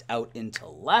popped out into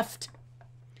left.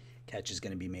 Catch is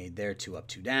going to be made there. 2 up,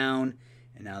 2 down.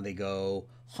 And now they go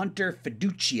Hunter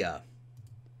Fiducia.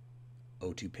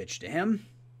 0-2 pitch to him.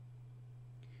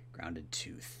 Grounded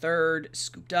to third.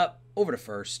 Scooped up. Over to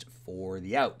first for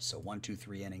the out. So 1, 2,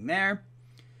 3 inning there.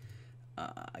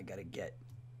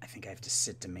 I think I have to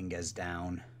sit Dominguez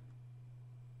down.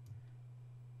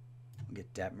 We'll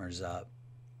get Detmers up.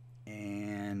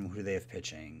 And who do they have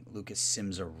pitching? Lucas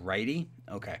Sims, a righty.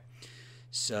 Okay.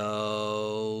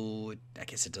 So I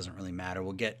guess it doesn't really matter.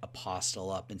 We'll get Apostle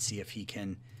up and see if he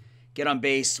can get on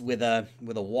base with a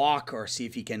walk or see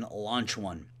if he can launch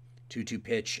one. 2-2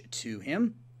 pitch to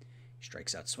him. He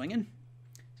strikes out swinging.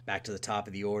 Back to the top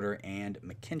of the order and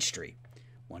McKinstry.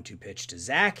 1-2 pitch to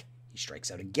Zach. He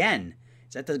strikes out again.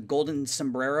 Is that the golden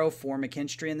sombrero for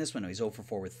McKinstry in this one? No, he's 0 for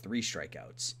 4 with 3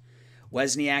 strikeouts.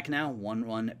 Wesniak now,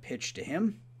 1-1 pitch to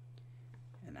him.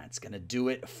 And that's going to do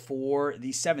it for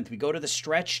the 7th. We go to the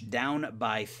stretch down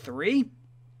by 3. We're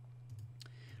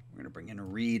going to bring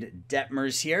in Reed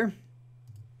Detmers here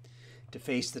to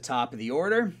face the top of the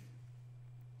order.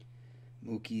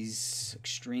 Mookie's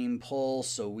extreme pull,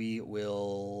 so we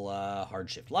will hard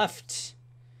shift left.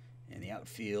 And the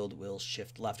outfield will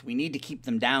shift left. We need to keep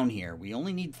them down here. We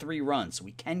only need 3 runs, so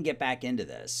we can get back into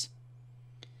this.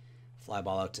 Fly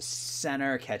ball out to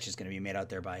center. Catch is going to be made out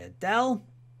there by Adele.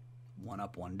 1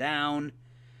 up, 1 down.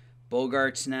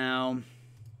 Bogarts now.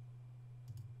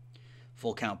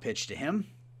 Full count pitch to him.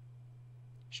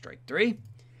 Strike 3.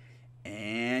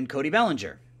 And Cody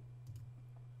Bellinger.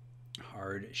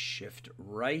 Hard shift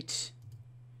right.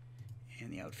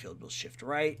 And the outfield will shift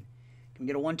right. Can we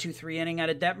get a 1-2-3 inning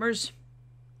out of Detmers?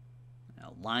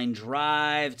 Now line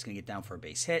drive. It's going to get down for a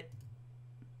base hit.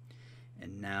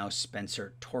 And now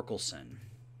Spencer Torkelson.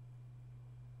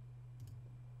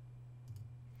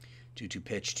 2-2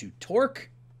 pitch to Torque.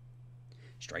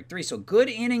 Strike 3. So good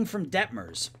inning from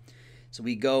Detmers. So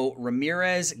we go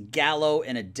Ramirez, Gallo,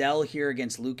 and Adele here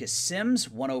against Lucas Sims.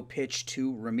 1-0 pitch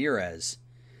to Ramirez.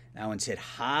 That one's hit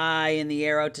high in the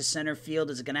air out to center field.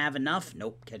 Is it going to have enough?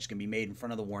 Nope. Catch can be made in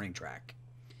front of the warning track.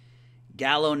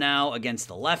 Gallo now against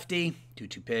the lefty.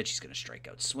 2-2 pitch. He's going to strike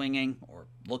out swinging or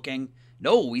looking.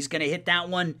 No, he's going to hit that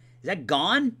one. Is that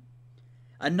gone?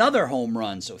 Another home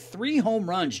run. So 3 home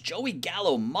runs. Joey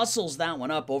Gallo muscles that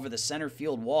one up over the center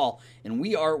field wall. And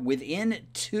we are within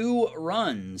 2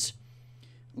 runs.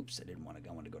 Oops, I didn't want to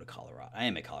go. I want to go to Colorado. I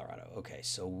am at Colorado. Okay,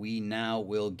 so we now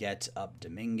will get up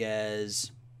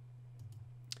Dominguez.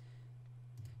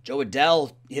 Joe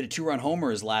Adele hit a 2-run homer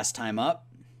his last time up.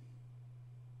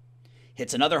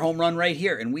 Hits another home run right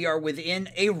here, and we are within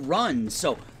a run.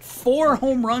 So 4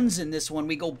 home runs in this one.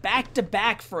 We go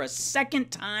back-to-back for a second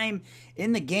time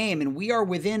in the game, and we are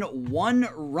within 1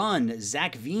 run.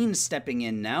 Zach Veen stepping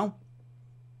in now.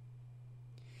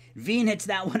 Veen hits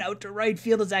that one out to right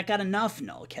field. Has that got enough?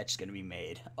 No, catch is going to be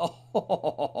made.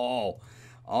 Oh,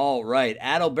 all right.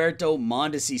 Adalberto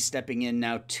Mondesi stepping in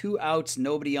now. 2 outs,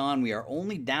 nobody on. We are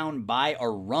only down by a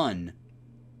run.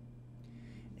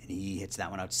 And he hits that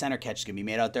one out center. Catch is going to be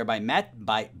made out there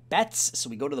by Betts. So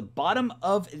we go to the bottom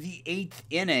of the 8th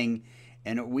inning,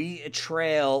 and we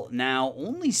trail now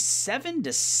only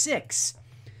 7-6.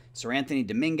 Sir Anthony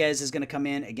Dominguez is going to come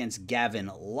in against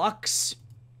Gavin Lux.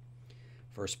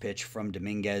 First pitch from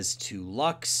Dominguez to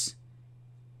Lux.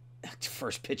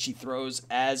 First pitch he throws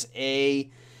as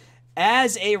a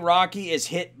Rocky is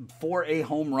hit for a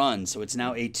home run. So it's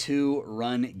now a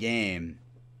 2-run game.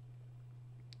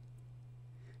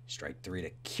 Strike 3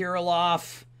 to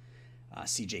Kirilloff.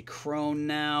 CJ Crone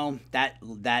now.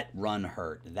 That run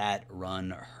hurt. That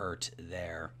run hurt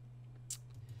there.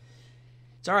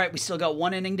 It's all right. We still got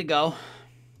 1 inning to go.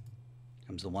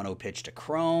 Comes the 1-0 pitch to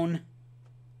Crone.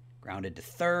 Grounded to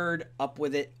third. Up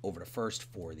with it. Over to first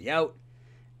for the out.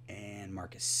 And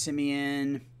Marcus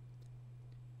Semien.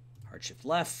 Hard shift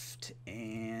left.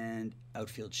 And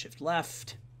outfield shift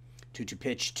left. 2-2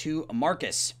 pitch to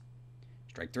Marcus.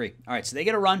 Strike 3. All right, so they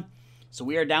get a run. So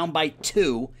we are down by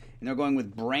 2. And they're going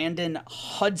with Brandon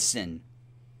Hudson.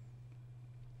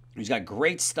 He's got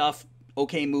great stuff.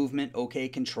 Okay movement. Okay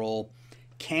control.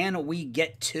 Can we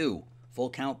get 2?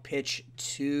 Full count pitch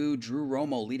to Drew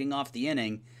Romo leading off the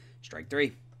inning. Strike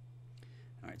 3.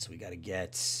 All right, so we got to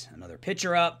get another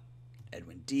pitcher up.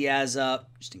 Edwin Diaz up,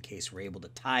 just in case we're able to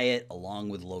tie it, along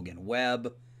with Logan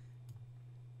Webb.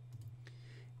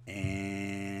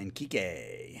 And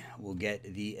Kike will get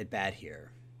the at-bat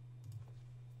here.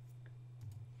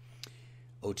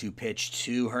 0-2 pitch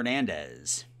to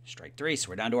Hernandez. Strike 3. So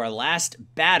we're down to our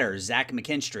last batter, Zach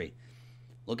McKinstry.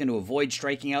 Looking to avoid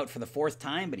striking out for the 4th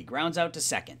time, but he grounds out to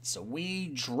second. So we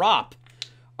drop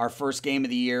our first game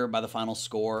of the year by the final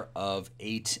score of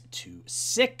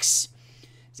 8-6.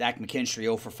 Zach McKinstry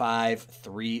 0 for 5,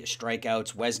 3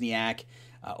 strikeouts. Wesniak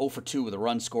 0 for 2 with a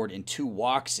run scored and 2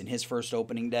 walks in his first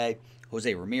opening day.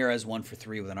 Jose Ramirez 1 for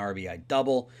 3 with an RBI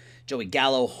double. Joey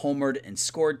Gallo homered and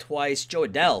scored twice. Joe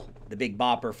Adell, the big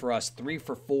bopper for us, 3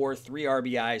 for 4, 3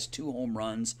 RBIs, 2 home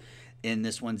runs. In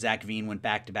this one, Zach Veen went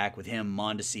back-to-back with him.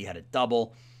 Mondesi had a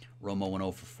double. Romo went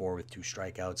 0 for 4 with 2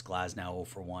 strikeouts. Glasnow 0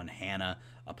 for 1. Hanna,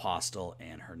 Apostle,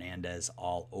 and Hernandez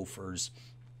all 0 fors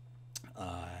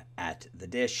at the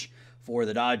dish. For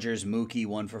the Dodgers, Mookie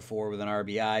 1 for 4 with an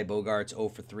RBI. Bogarts 0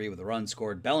 for 3 with a run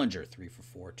scored. Bellinger 3 for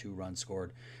 4, 2 runs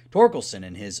scored. Torkelson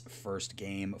in his first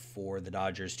game for the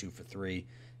Dodgers 2 for 3,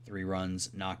 3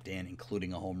 runs knocked in,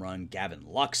 including a home run. Gavin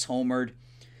Lux homered.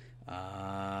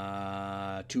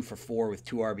 2 for 4 with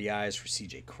 2 RBIs for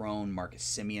CJ Crone. Marcus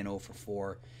Semien 0 for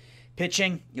 4.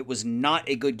 Pitching, it was not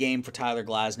a good game for Tyler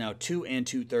Glasnow. 2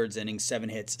 2/3 innings, 7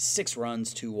 hits, 6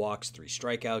 runs, 2 walks, 3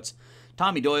 strikeouts.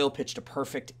 Tommy Doyle pitched a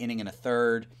perfect inning and a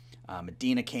third.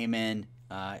 Medina came in,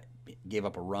 gave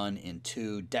up a run in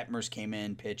 2. Detmers came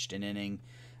in, pitched an inning,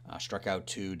 struck out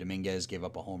 2. Dominguez gave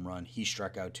up a home run. He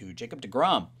struck out 2. Jacob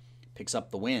deGrom picks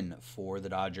up the win for the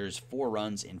Dodgers. 4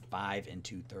 runs in 5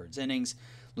 2/3 innings.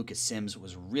 Lucas Sims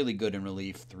was really good in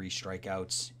relief. 3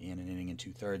 strikeouts in an inning and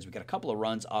 2/3. We got a couple of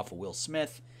runs off of Will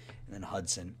Smith, and then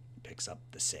Hudson picks up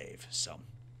the save. So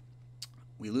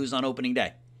we lose on opening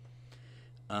day.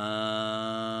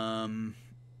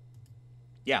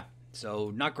 Yeah,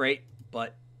 so not great,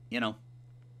 but,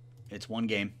 it's one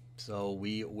game. So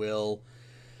we will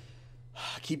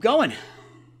keep going.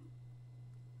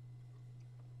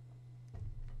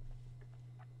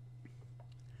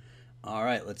 All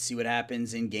right, let's see what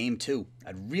happens in Game 2.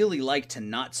 I'd really like to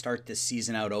not start this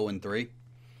season out 0-3,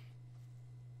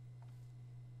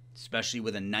 especially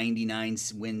with a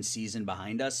 99-win season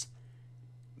behind us.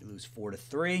 We lose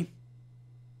 4-3.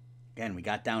 Again, we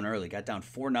got down early. Got down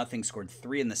 4-0, scored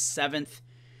 3 in the 7th.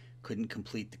 Couldn't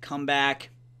complete the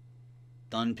comeback.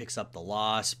 Dunn picks up the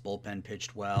loss. Bullpen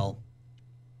pitched well.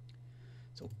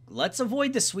 So let's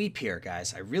avoid the sweep here,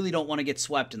 guys. I really don't want to get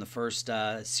swept in the first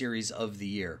series of the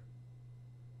year.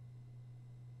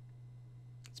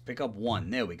 Let's pick up 1.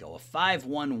 There we go. A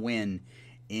 5-1 win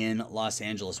in Los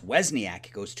Angeles.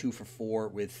 Wesniak goes 2 for 4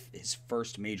 with his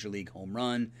first Major League home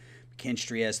run.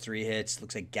 McKinstry has 3 hits.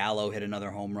 Looks like Gallo hit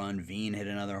another home run. Veen hit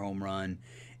another home run.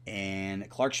 And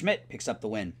Clark Schmidt picks up the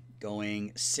win,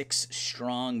 going 6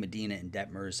 strong. Medina and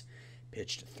Detmers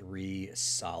pitched 3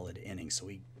 solid innings. So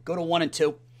we go to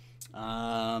 1-2.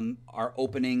 Our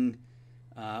opening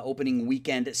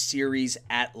weekend series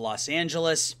at Los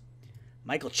Angeles.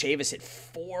 Michael Chavis hit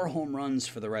 4 home runs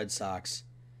for the Red Sox.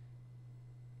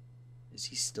 Is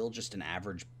he still just an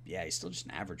average? Yeah, he's still just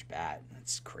an average bat.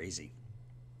 That's crazy.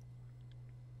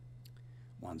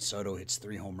 Juan Soto hits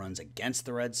 3 home runs against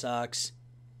the Red Sox.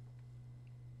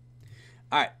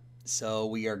 All right, so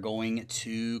we are going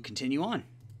to continue on.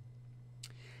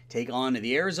 Take on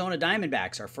the Arizona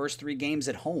Diamondbacks, our first 3 games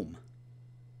at home.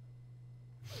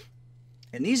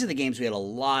 And these are the games we had a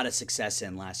lot of success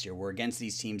in last year. We're against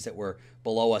these teams that were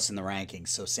below us in the rankings,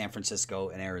 so San Francisco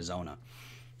and Arizona.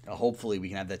 Hopefully we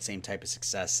can have that same type of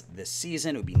success this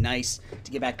season. It would be nice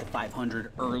to get back to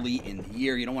 500 early in the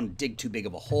year. You don't want to dig too big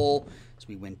of a hole. So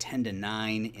we win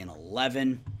 10-9 in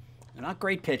 11. They're not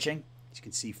great pitching. As you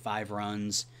can see, 5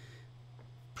 runs.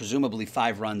 Presumably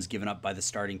 5 runs given up by the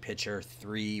starting pitcher,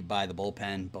 3 by the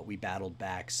bullpen, but we battled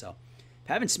back. So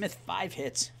Pavin Smith, 5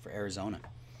 hits for Arizona.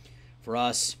 For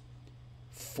us,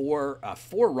 4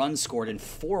 runs scored and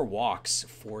 4 walks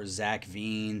for Zach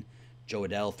Veen. Joe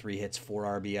Adell, 3 hits, 4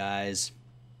 RBIs.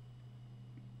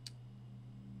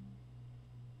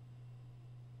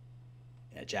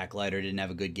 Yeah, Jack Leiter didn't have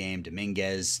a good game.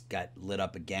 Dominguez got lit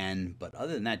up again. But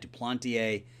other than that,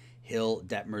 Duplantier, Hill,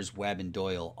 Detmers, Webb, and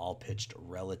Doyle all pitched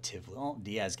relatively. Well,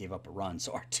 Diaz gave up a run.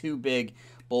 So our two big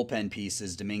bullpen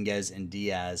pieces, Dominguez and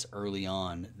Diaz, early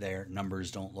on, their numbers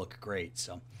don't look great.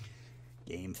 So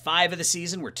game 5 of the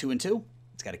season, we're 2-2.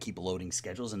 It's got to keep loading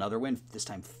schedules. Another win, this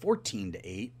time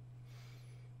 14-8.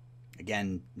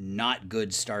 Again, not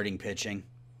good starting pitching.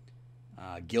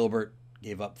 Gilbert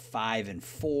gave up 5 and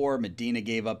 4. Medina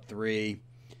gave up 3.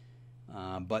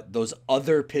 But those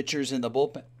other pitchers in the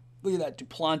bullpen, look at that.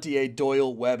 Duplantier,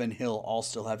 Doyle, Webb, and Hill all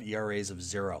still have ERAs of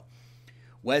 0.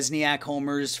 Wesniak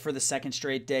homers for the second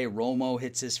straight day. Romo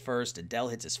hits his first. Adele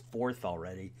hits his 4th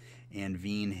already. And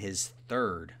Veen his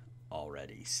 3rd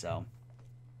already. So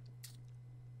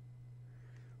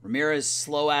Ramirez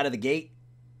slow out of the gate.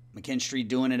 McKinstry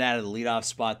doing it out of the leadoff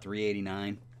spot,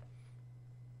 389.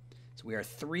 So we are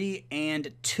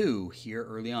 3-2 here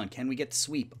early on. Can we get the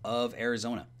sweep of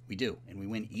Arizona? We do, and we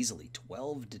win easily,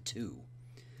 12-2.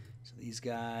 So these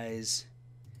guys,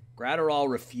 Gratterall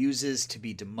refuses to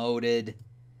be demoted.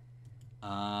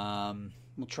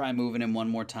 We'll try moving him one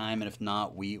more time, and if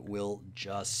not, we will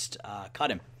just cut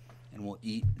him, and we'll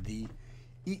eat the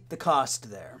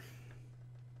cost there.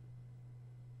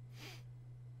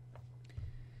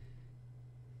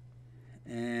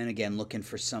 And again, looking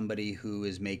for somebody who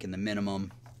is making the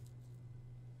minimum.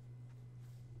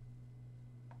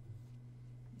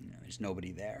 No, there's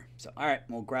nobody there. So, all right,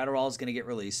 well, Gratterall is going to get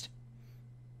released.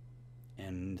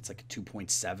 And it's like a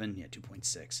 2.7. Yeah,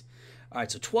 2.6. All right,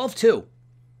 so 12-2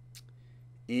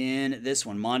 in this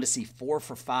one. Mondesi 4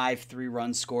 for 5, 3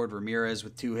 runs scored. Ramirez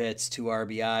with 2 hits, 2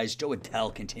 RBIs. Joe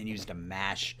Adele continues to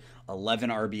mash 11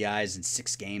 RBIs in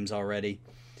 6 games already.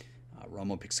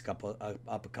 Romo picks up a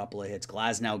couple of hits.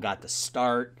 Glasnow got the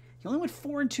start. He only went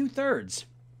 4 2/3.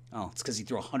 Oh, it's because he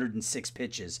threw 106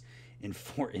 pitches in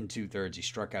 4 2/3. He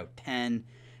struck out 10.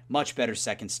 Much better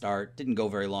second start. Didn't go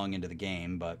very long into the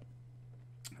game, but,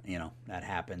 you know, that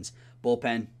happens.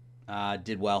 Bullpen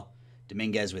did well.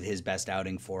 Dominguez with his best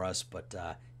outing for us, but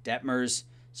Detmers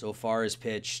so far has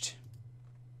pitched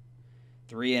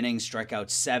 3 innings, struck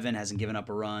out 7, hasn't given up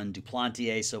a run.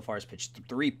 Duplantier so far has pitched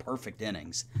 3 perfect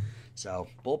innings. So,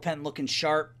 bullpen looking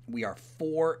sharp. We are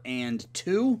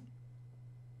 4-2.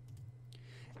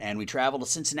 And we travel to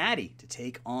Cincinnati to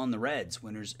take on the Reds.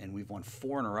 Winners, and we've won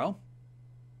 4 in a row.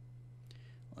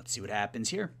 Let's see what happens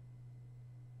here.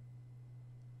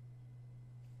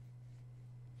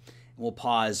 We'll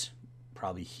pause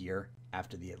probably here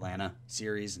after the Atlanta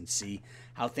series and see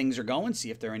how things are going,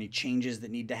 see if there are any changes that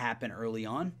need to happen early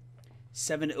on.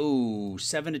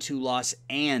 7-2 loss,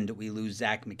 and we lose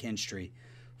Zach McKinstry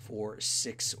for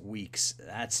 6 weeks.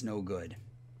 That's no good.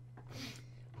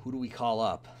 Who do we call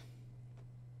up?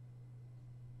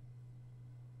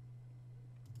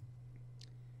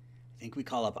 I think we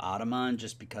call up Ottoman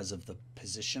just because of the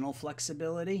positional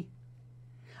flexibility.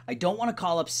 I don't want to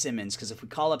call up Simmons because if we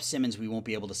call up Simmons, we won't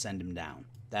be able to send him down.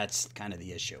 That's kind of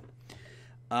the issue.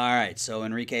 All right, so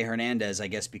Enrique Hernandez, I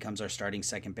guess, becomes our starting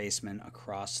second baseman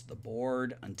across the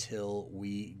board until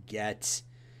we get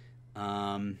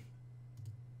McKinstry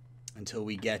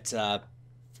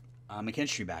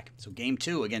back. So game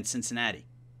 2 against Cincinnati,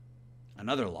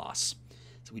 another loss.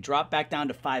 So we drop back down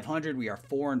to 500. We are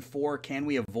 4-4. Can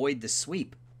we avoid the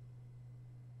sweep?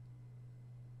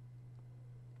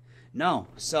 No.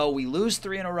 So we lose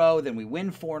 3 in a row, then we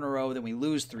win 4 in a row, then we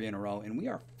lose 3 in a row, and we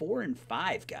are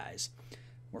 4-5, guys.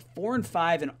 We're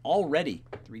 4-5 and already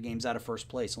 3 games out of first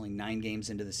place, only 9 games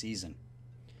into the season.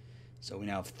 So we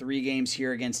now have 3 games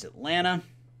here against Atlanta.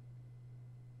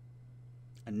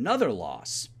 Another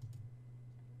loss.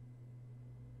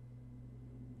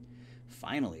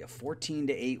 Finally, a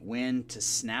 14-8 win to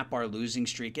snap our losing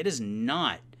streak. It has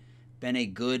not been a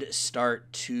good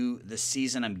start to the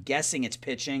season. I'm guessing it's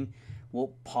pitching.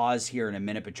 We'll pause here in a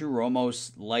minute, but Drew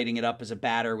Romo's lighting it up as a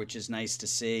batter, which is nice to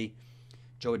see.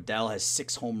 Joe Adele has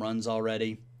 6 home runs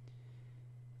already.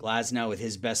 Glasnow with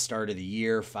his best start of the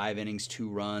year, 5 innings, 2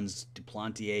 runs.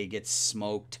 Duplantier gets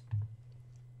smoked.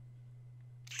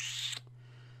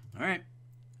 All right.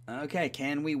 Okay,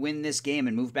 can we win this game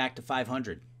and move back to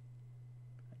 500?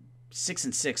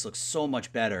 6-6 looks so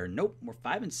much better. Nope, we're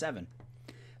 5-7.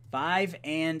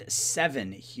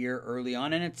 5-7 here early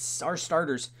on, and it's our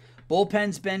starters.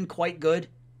 Bullpen's been quite good.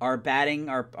 Our batting,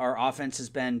 our offense has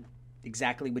been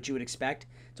exactly what you would expect.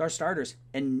 It's our starters,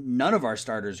 and none of our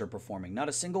starters are performing. Not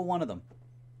a single one of them.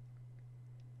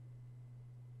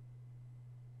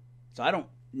 So I don't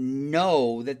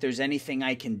know that there's anything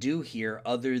I can do here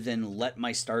other than let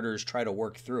my starters try to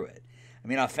work through it. I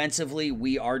mean, offensively,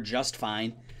 we are just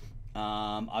fine.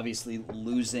 Obviously,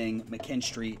 losing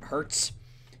McKinstry hurts.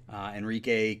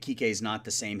 Enrique Kike's not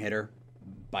the same hitter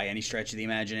by any stretch of the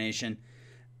imagination.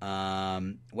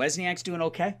 Wozniak's doing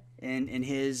okay in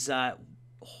his I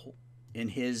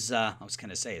was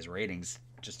gonna say his ratings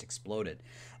just exploded.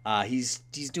 He's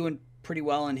doing pretty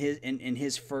well in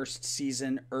his first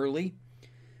season early.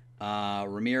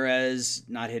 Ramirez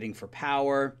not hitting for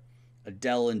power.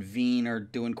 Adele and Veen are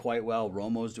doing quite well.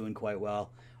 Romo's doing quite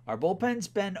well. Our bullpen's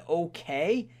been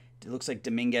okay. It looks like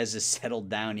Dominguez has settled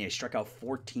down. Yeah, he struck out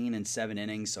 14 in 7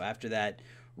 innings. So after that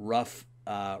rough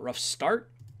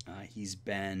start, he's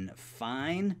been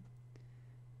fine.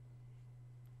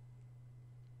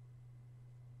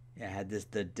 Yeah, had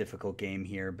the difficult game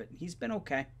here, but he's been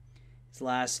okay. His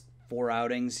last 4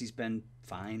 outings, he's been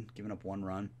fine, giving up 1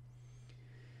 run.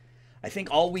 I think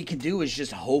all we can do is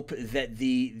just hope that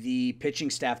the pitching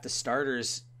staff, the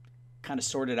starters, kind of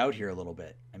sort it out here a little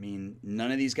bit. I mean,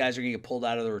 none of these guys are going to get pulled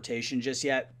out of the rotation just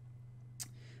yet.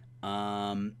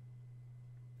 I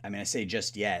say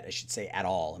just yet. I should say at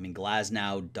all. I mean,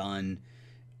 Glasnow, Dunn,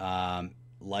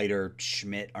 Leiter,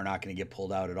 Schmidt are not going to get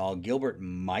pulled out at all. Gilbert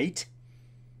might.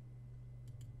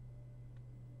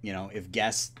 If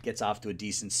Guest gets off to a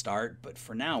decent start. But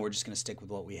for now, we're just going to stick with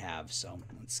what we have. So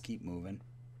let's keep moving.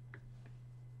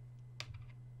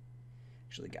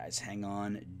 Actually, guys, hang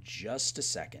on just a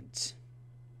second.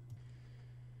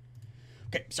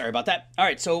 Okay, sorry about that. All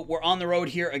right, so we're on the road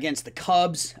here against the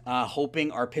Cubs,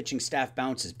 hoping our pitching staff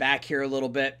bounces back here a little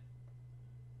bit.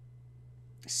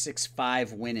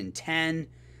 6-5 win in 10,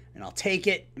 and I'll take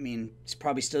it. I mean, it's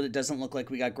probably still, it doesn't look like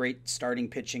we got great starting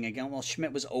pitching again. Well,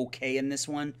 Schmidt was okay in this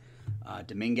one.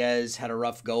 Dominguez had a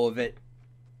rough go of it.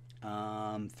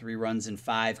 3 runs in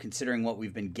 5. Considering what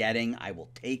we've been getting, I will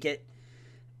take it.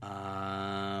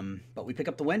 But we pick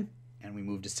up the win, and we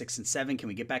move to 6-7. Can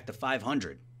we get back to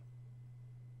 500?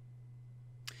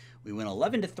 We win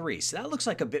 11-3, so that looks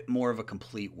like a bit more of a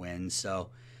complete win.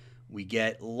 So we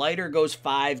get Leiter goes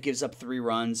 5, gives up 3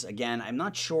 runs. Again, I'm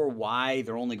not sure why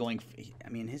they're only going. I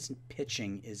mean, his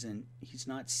pitching isn't. He's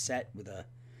not set with a.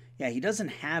 Yeah, he doesn't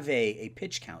have a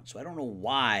pitch count, so I don't know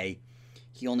why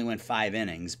he only went 5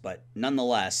 innings. But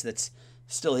nonetheless, that's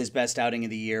still his best outing of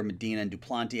the year. Medina and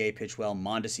Duplantier pitch well.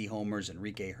 Mondesi homers.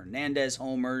 Enrique Hernandez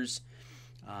homers.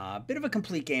 Bit of a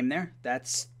complete game there.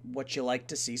 That's what you like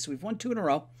to see. So we've won 2 in a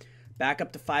row. Back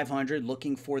up to 500,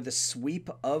 looking for the sweep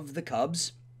of the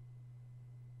Cubs.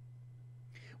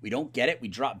 We don't get it. We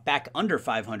drop back under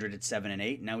 500 at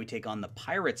 7-8. Now we take on the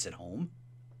Pirates at home.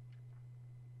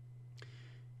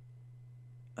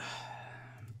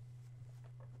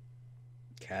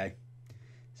 Okay.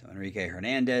 So Enrique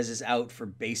Hernandez is out for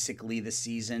basically the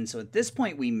season. So at this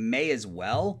point, we may as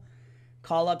well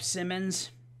call up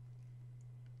Simmons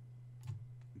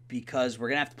because we're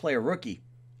going to have to play a rookie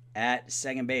at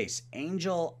second base.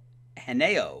 Angel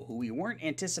Henao, who we weren't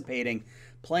anticipating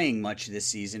playing much this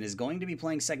season, is going to be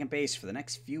playing second base for the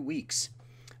next few weeks.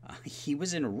 He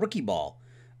was in rookie ball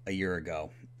a year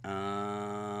ago. We're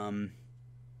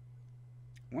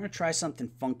going to try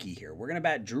something funky here. We're going to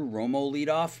bat Drew Romo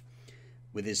leadoff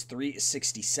with his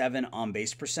 .367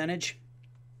 on-base percentage.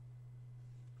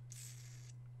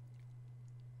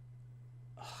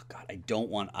 Oh, God, I don't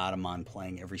want Ataman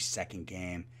playing every second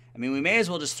game. I mean, we may as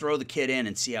well just throw the kid in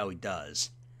and see how he does.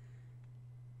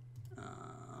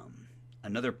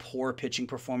 Another poor pitching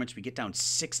performance. We get down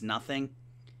 6-0.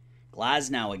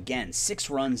 Glasnow again, 6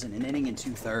 runs in an inning and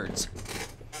 2/3.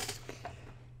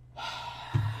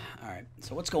 All right,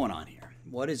 so what's going on here?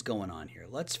 What is going on here?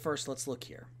 Let's look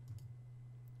here.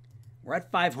 We're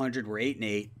at 500. We're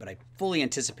 8-8, but I fully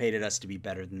anticipated us to be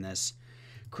better than this.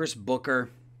 Chris Booker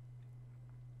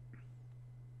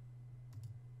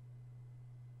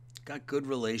got good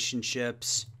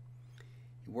relationships.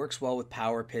 He works well with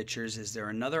power pitchers. Is there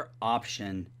another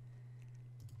option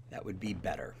that would be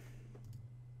better?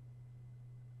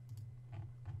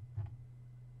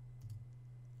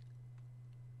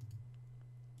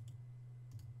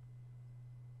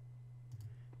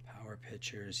 Power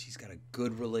pitchers. He's got a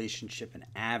good relationship and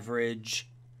average.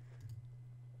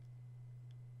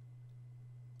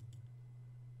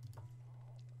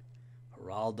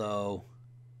 Geraldo.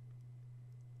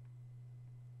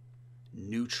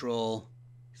 Neutral.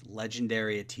 He's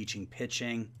legendary at teaching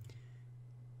pitching.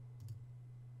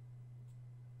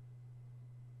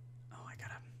 Oh,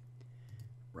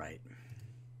 right.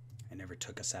 I never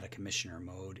took us out of commissioner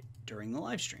mode during the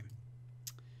live stream.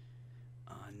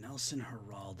 Nelson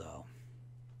Geraldo.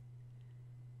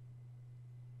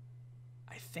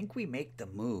 I think we make the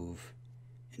move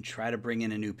and try to bring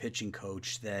in a new pitching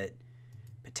coach that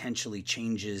potentially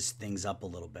changes things up a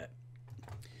little bit.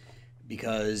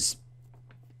 because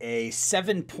a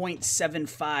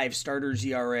 7.75 starter's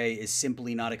ERA is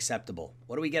simply not acceptable.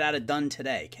 What do we get out of Dunn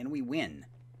today? Can we win?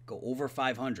 Go over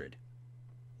 500?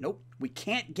 Nope, we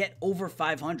can't get over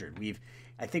 500.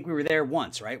 I think we were there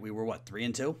once, right? We were what,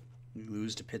 3-2? We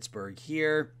lose to Pittsburgh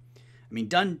here. I mean,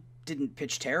 Dunn didn't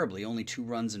pitch terribly, only 2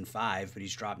 runs in 5, but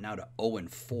he's dropped now to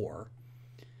 0-4.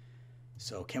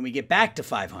 So can we get back to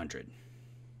 500?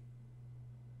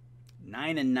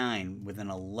 9-9 with an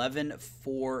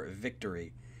 11-4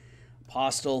 victory.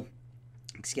 Postel,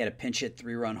 he's got a pinch hit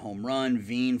 3-run home run.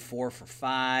 Veen 4 for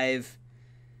 5.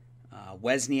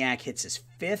 Wesniak hits his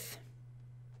 5th.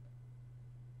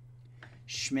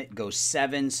 Schmidt goes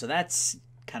 7, so that's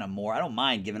kind of more. I don't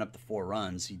mind giving up the 4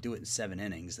 runs. You do it in 7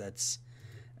 innings. That's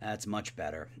much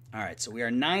better. All right, so we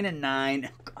are 9-9.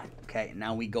 Okay,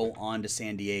 now we go on to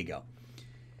San Diego.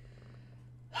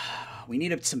 We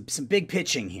need some big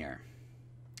pitching here.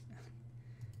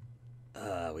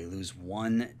 We lose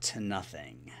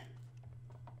 1-0.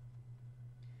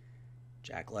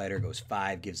 Jack Leiter goes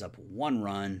 5, gives up 1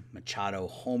 run. Machado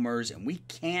homers, and we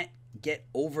can't get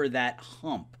over that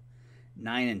hump.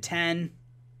 9-10.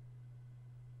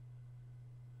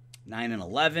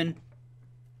 9-11.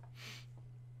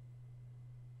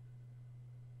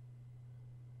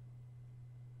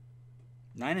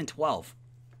 9-12.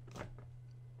 I'm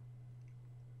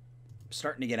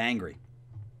starting to get angry.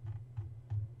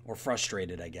 Or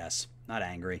frustrated, I guess. Not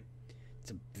angry.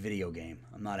 It's a video game.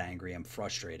 I'm not angry. I'm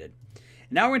frustrated.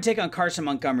 Now we're going to take on Carson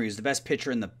Montgomery, who's the best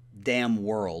pitcher in the damn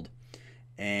world.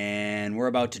 And we're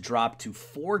about to drop to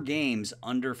 4 games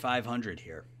under 500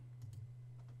 here.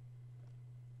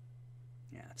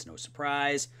 Yeah, it's no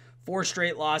surprise. 4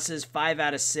 straight losses, 5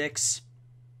 out of 6.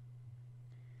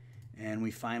 And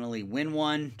we finally win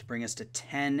one to bring us to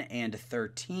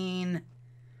 10-13.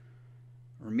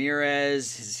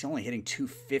 Ramirez is only hitting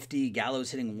 250. Gallo's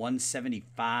hitting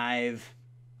 175.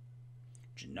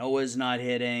 Genoa's not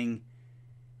hitting.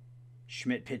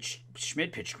 Schmidt pitched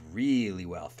really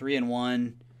well.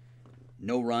 3-1.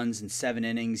 No runs in 7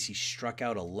 innings. He struck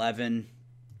out 11.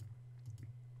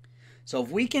 So if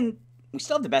we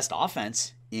still have the best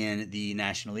offense in the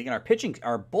National League, and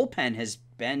our bullpen has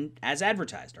been as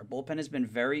advertised. Our bullpen has been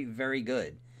very, very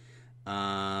good.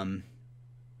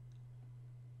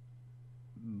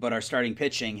 But our starting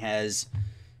pitching has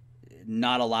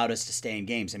not allowed us to stay in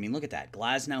games. I mean, look at that.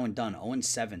 Glasnow and Dunn,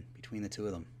 0-7 between the two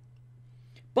of them.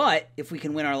 But if we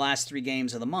can win our last 3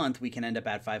 games of the month, we can end up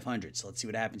at 500. So let's see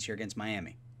what happens here against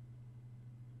Miami.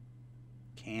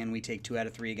 Can we take 2 out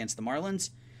of 3 against the Marlins?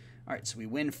 All right, so we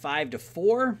win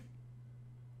 5-4.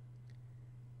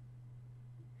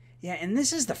 Yeah, and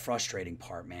this is the frustrating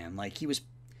part, man. Like, he was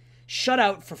shut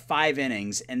out for 5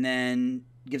 innings and then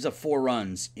gives up 4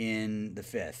 runs in the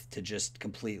 5th to just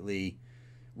completely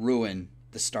ruin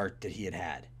the start that he had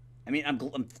had. I mean,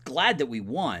 I'm glad that we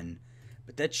won,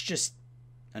 but that's just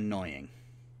annoying.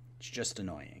 It's just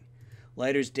annoying.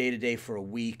 Leiter's day-to-day for a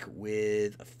week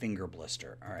with a finger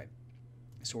blister. All right.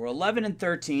 So we're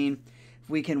 11-13. If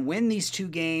we can win these 2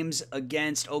 games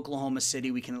against Oklahoma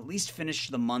City, we can at least finish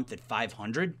the month at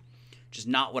 500, which is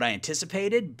not what I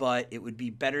anticipated, but it would be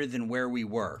better than where we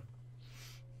were.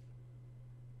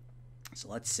 So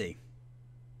let's see.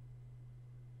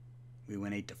 We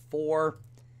went 8-4.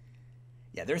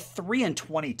 Yeah, they're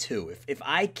 3-22. If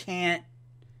I can't,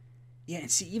 yeah,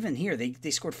 and see, even here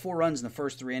they scored 4 runs in the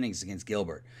first 3 innings against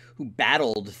Gilbert, who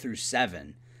battled through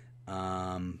 7.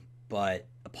 But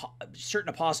certain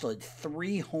Apostle had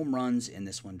 3 home runs in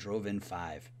this one, drove in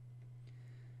 5.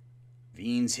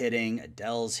 Veen's hitting,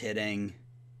 Adele's hitting.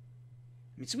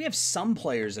 I mean, so we have some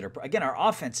players that are, again, our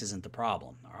offense isn't the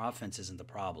problem. Our offense isn't the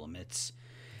problem. It's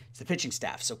the pitching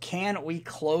staff. So can we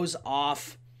close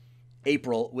off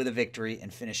April with a victory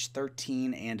and finish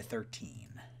 13-13?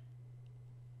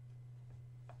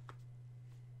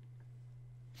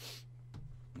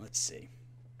 Let's see.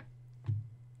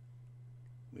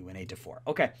 We went 8-4.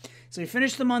 Okay, so we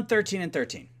finished the month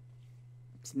 13-13.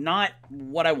 It's not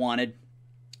what I wanted.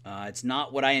 It's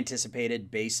not what I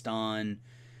anticipated based on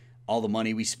all the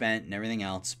money we spent and everything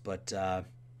else. But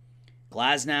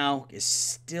Glasnow is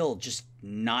still just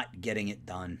not getting it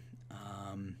done.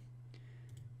 I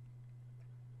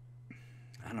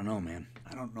don't know, man.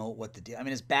 I don't know what the deal. I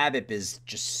mean, his BABIP is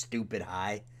just stupid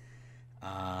high.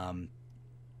 But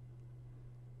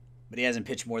he hasn't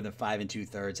pitched more than 5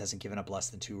 2/3. Hasn't given up less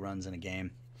than 2 runs in a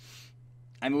game.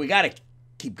 I mean, we got to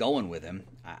keep going with him,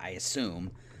 I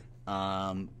assume.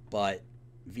 But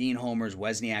Veen homers,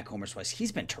 Wesniak homers twice.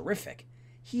 He's been terrific.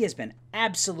 He has been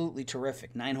absolutely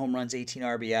terrific. 9 home runs, 18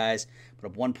 RBIs,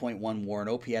 put up 1.1 WAR, an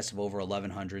OPS of over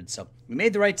 1,100. So we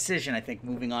made the right decision, I think,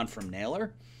 moving on from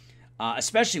Naylor,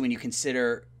 especially when you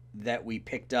consider that we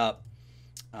picked up,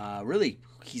 really,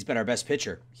 he's been our best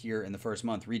pitcher here in the first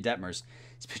month, Reed Detmers.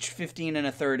 He's pitched 15 and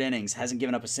a third innings, hasn't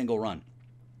given up a single run.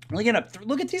 Look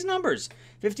at these numbers.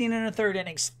 15 and a third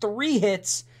innings, 3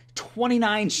 hits,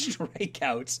 29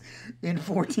 strikeouts in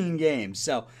 14 games.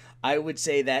 So I would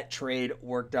say that trade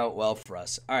worked out well for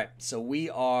us. All right, so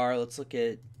let's look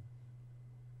at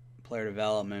player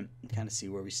development and kind of see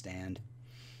where we stand.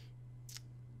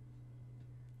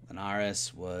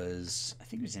 Linares I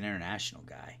think he was an international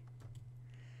guy.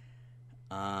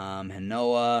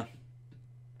 Hanoa,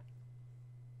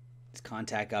 his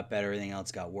contact got better, everything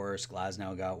else got worse.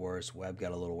 Glasnow got worse, Webb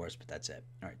got a little worse, but that's it.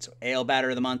 All right, so AL batter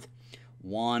of the month,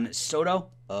 Juan Soto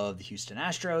of the Houston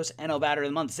Astros. NL batter of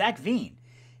the month, Zach Veen.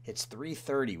 Hits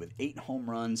 .330 with 8 home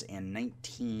runs and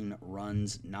 19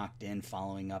 runs knocked in,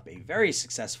 following up a very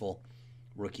successful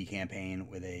rookie campaign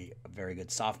with a very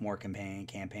good sophomore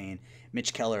campaign.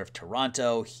 Mitch Keller of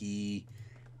Toronto, is he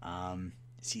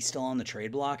still on the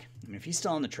trade block? I mean, if he's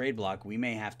still on the trade block, we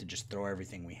may have to just throw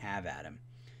everything we have at him.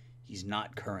 He's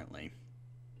not currently.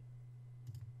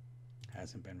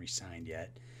 Hasn't been re-signed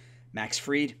yet. Max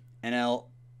Fried, NL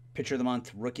Pitcher of the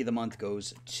Month, Rookie of the Month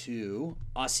goes to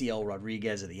Osiel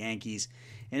Rodriguez of the Yankees.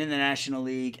 And in the National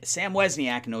League, Sam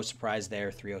Wesniak, no surprise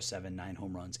there, 307, 9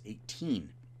 home runs, 18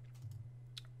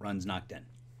 runs knocked in.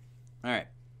 All right.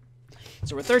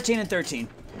 So we're 13 and 13.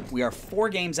 We are 4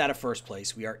 games out of first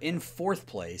place. We are in 4th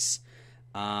place.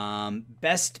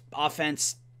 Best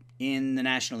offense in the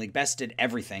National League. Best did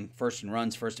everything. First in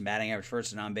runs, first in batting average,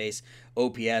 first in on base,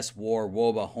 OPS, WAR,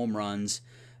 WOBA, home runs.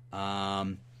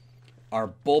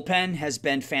 Our bullpen has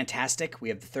been fantastic. We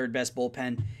have the 3rd best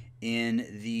bullpen in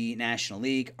the National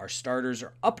League. Our starters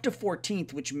are up to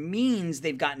 14th, which means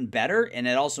they've gotten better, and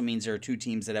it also means there are 2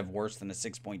 teams that have worse than a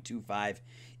 6.25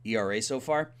 ERA so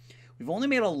far. We've only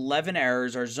made 11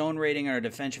 errors. Our zone rating and our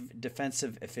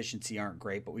defensive efficiency aren't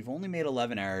great, but we've only made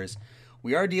 11 errors.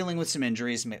 We are dealing with some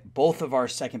injuries. Both of our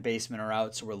second basemen are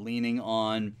out, so we're leaning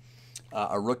on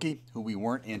a rookie who we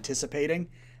weren't anticipating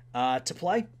to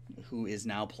play, who is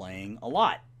now playing a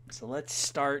lot. So let's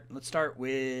start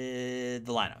with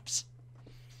the lineups.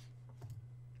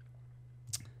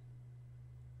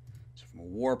 So from a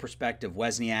WAR perspective,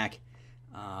 Wesniak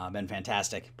been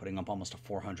fantastic, putting up almost a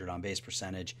 400 on base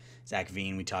percentage. Zach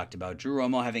Veen, we talked about. Drew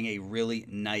Romo having a really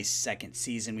nice second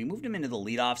season. We moved him into the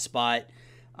leadoff spot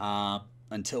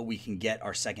until we can get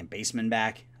our second baseman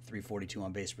back. 342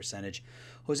 on base percentage.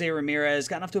 Jose Ramirez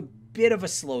gotten off to a bit of a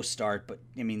slow start, but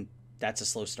I mean, that's a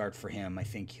slow start for him. I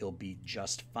think he'll be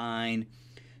just fine.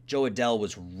 Joe Adell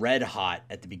was red hot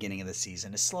at the beginning of the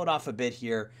season. Has slowed off a bit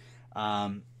here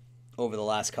over the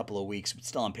last couple of weeks, but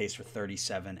still on pace for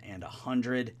 37 and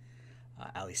 100.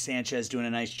 Ali Sanchez doing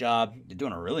a nice job. They're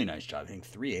doing a really nice job. I think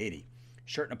 380.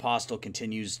 Sherten Apostle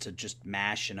continues to just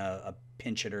mash in a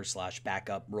pinch hitter /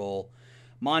 backup role.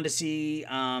 Mondesi,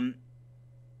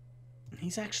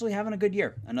 he's actually having a good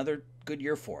year. Another good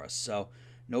year for us. So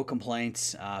no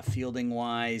complaints.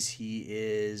 Fielding-wise, he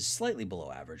is slightly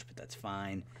below average, but that's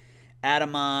fine.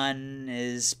 Adamon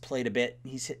is played a bit.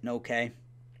 He's hitting okay.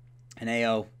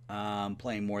 Haneo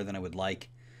playing more than I would like.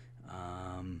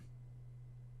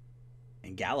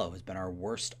 And Gallo has been our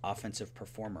worst offensive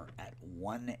performer at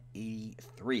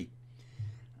 183.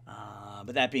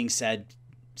 But that being said,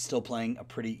 still playing a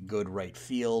pretty good right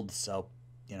field. So,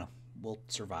 we'll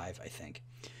survive, I think.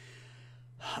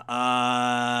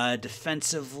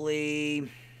 Defensively,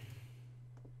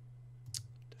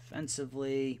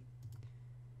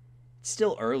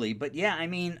 still early, but yeah, I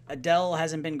mean, Adele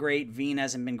hasn't been great, Veen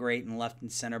hasn't been great in left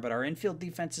and center, but our infield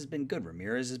defense has been good.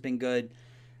 Ramirez has been good.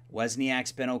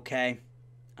 Wesniak's been okay.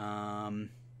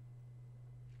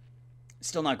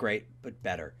 Still not great, but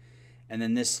better. And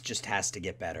then this just has to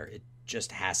get better. It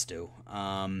just has to.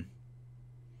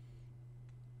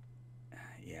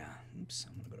 Yeah. Oops.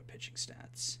 I'm going to go to pitching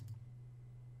stats.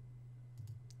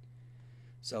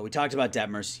 So we talked about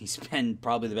Detmers. He's been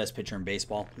probably the best pitcher in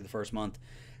baseball through the first month.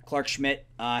 Clark Schmidt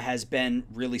has been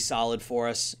really solid for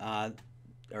us,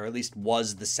 or at least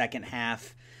was the second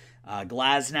half.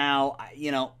 Glasnow,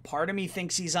 part of me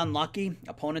thinks he's unlucky.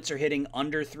 Opponents are hitting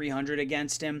under 300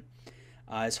 against him.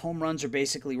 His home runs are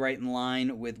basically right in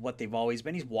line with what they've always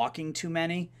been. He's walking too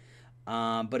many,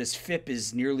 but his FIP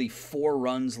is nearly 4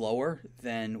 runs lower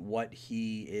than what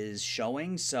he is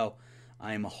showing. So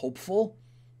I'm hopeful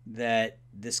that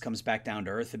this comes back down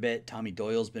to earth a bit. Tommy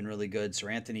Doyle's been really good. Sir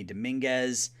Anthony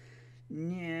Dominguez,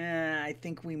 Yeah, I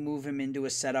think we move him into a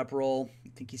setup role. I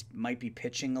think he might be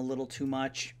pitching a little too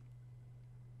much.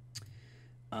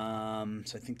 So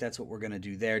I think that's what we're going to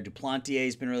do there. Duplantier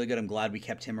has been really good. I'm glad we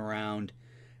kept him around.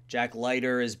 Jack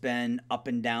Leiter has been up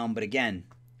and down, but again,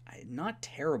 not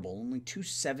terrible. Only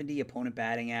 270 opponent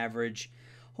batting average.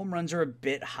 Home runs are a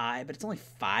bit high, but it's only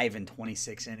 5 in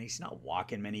 26 innings. He's not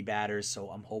walking many batters, so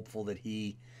I'm hopeful that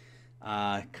he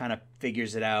kind of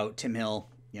figures it out. Tim Hill,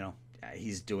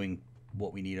 he's doing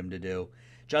what we need him to do.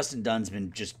 Justin Dunn's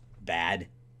been just bad.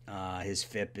 His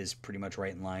FIP is pretty much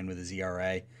right in line with his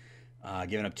ERA.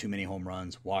 Giving up too many home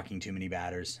runs, walking too many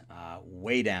batters,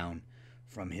 way down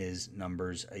from his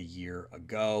numbers a year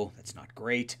ago. That's not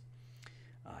great.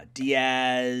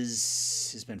 Diaz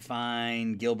has been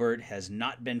fine. Gilbert has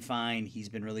not been fine. He's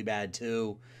been really bad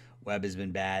too. Webb has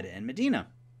been bad. And Medina,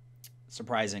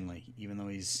 surprisingly, even though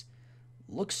he's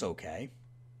looks okay.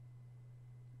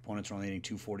 Opponents are only hitting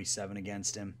 247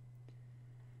 against him.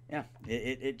 Yeah,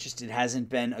 it hasn't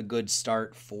been a good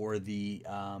start for the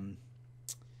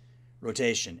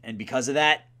rotation. And because of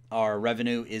that, our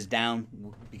revenue is down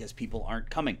because people aren't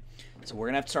coming. So we're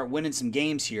going to have to start winning some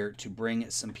games here to bring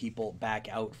some people back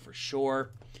out for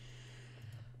sure.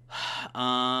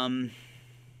 Yeah,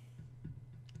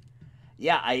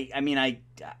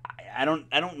 I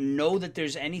don't know that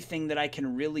there's anything that I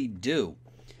can really do.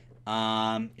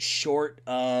 Short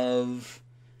of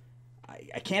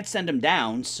I can't send him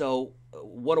down, so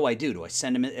what do I do? Do I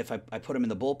send him if I put him in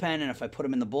the bullpen? And if I put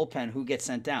him in the bullpen, who gets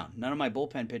sent down? None of my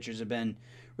bullpen pitchers have been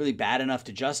really bad enough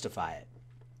to justify it.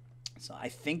 So I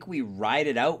think we ride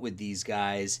it out with these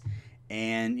guys.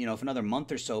 And, if another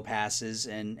month or so passes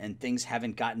and things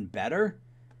haven't gotten better,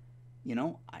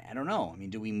 I don't know. I mean,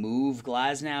 do we move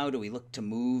Glasnow? Do we look to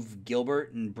move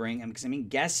Gilbert and bring him? Because,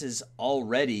 Guess is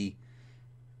already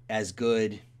as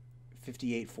good.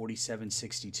 58, 47,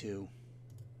 62.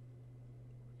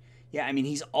 Yeah,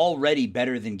 he's already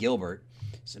better than Gilbert.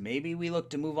 So maybe we look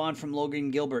to move on from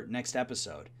Logan Gilbert next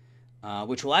episode,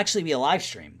 which will actually be a live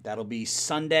stream. That'll be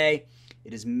Sunday.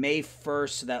 It is May 1st,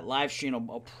 so that live stream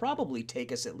will probably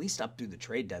take us at least up through the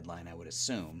trade deadline, I would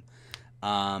assume.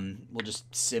 We'll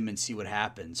just sim and see what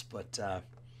happens. But,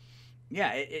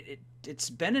 yeah, it's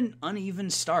been an uneven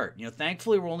start.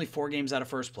 Thankfully, we're only 4 games out of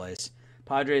first place.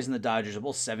 Padres and the Dodgers are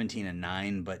both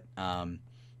 17-9, but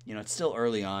it's still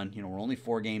early on. We're only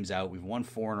 4 games out. We've won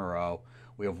 4 in a row.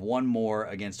 We have 1 more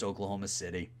against Oklahoma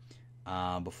City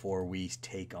before we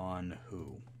take on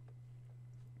who?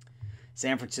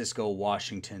 San Francisco,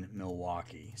 Washington,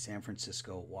 Milwaukee. San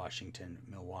Francisco, Washington,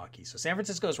 Milwaukee. So San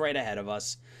Francisco is right ahead of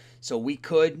us. So we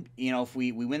could, if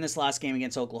we win this last game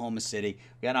against Oklahoma City,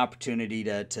 we got an opportunity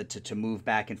to move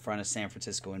back in front of San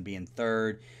Francisco and be in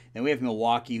third. Then we have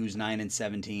Milwaukee, who's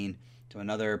 9-17, to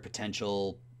another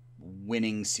potential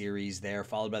winning series there,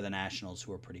 followed by the Nationals,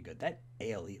 who are pretty good. That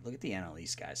AL East, look at the NL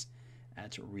East, guys.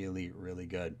 That's really, really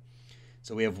good.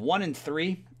 So we have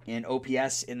 1-3 in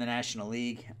OPS in the National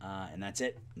League, and that's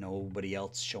it. Nobody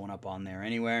else showing up on there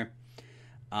anywhere.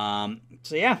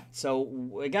 So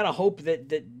we got to hope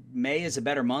that May is a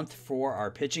better month for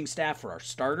our pitching staff, for our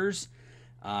starters.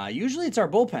 Usually it's our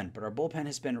bullpen, but our bullpen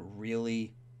has been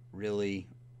really, really,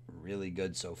 really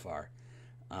good so far.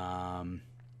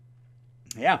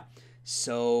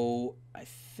 So I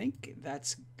think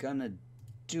that's going to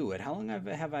do it. How long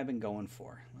have I been going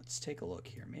for? Let's take a look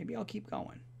here. Maybe I'll keep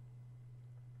going.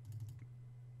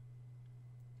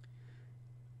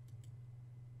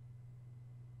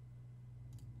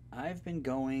 I've been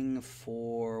going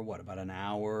for, about an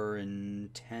hour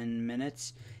and 10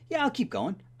 minutes? Yeah, I'll keep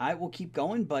going. I will keep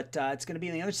going, but it's going to be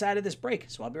on the other side of this break,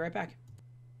 so I'll be right back.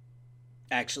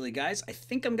 Actually, guys, I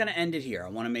think I'm going to end it here. I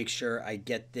want to make sure I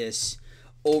get this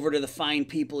over to the fine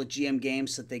people at GM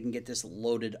Games so that they can get this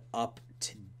loaded up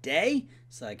today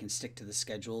so I can stick to the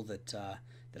schedule that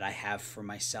I have for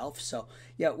myself. So,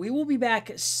 yeah, we will be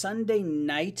back Sunday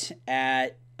night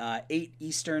at 8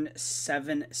 Eastern,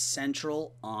 7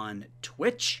 Central on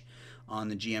Twitch on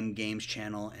the GM Games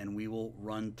channel, and we will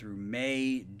run through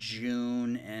May,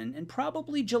 June, and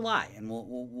probably July, and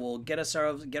we'll get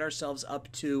ourselves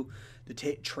up to the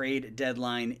trade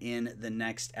deadline in the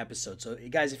next episode. So,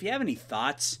 guys, if you have any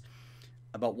thoughts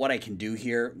about what I can do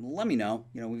here, let me know.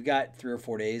 We've got 3 or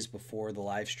 4 days before the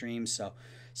live stream, so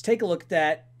let's take a look at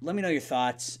that. Let me know your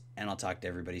thoughts, and I'll talk to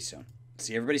everybody soon.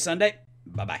 See everybody Sunday.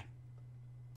 Bye-bye.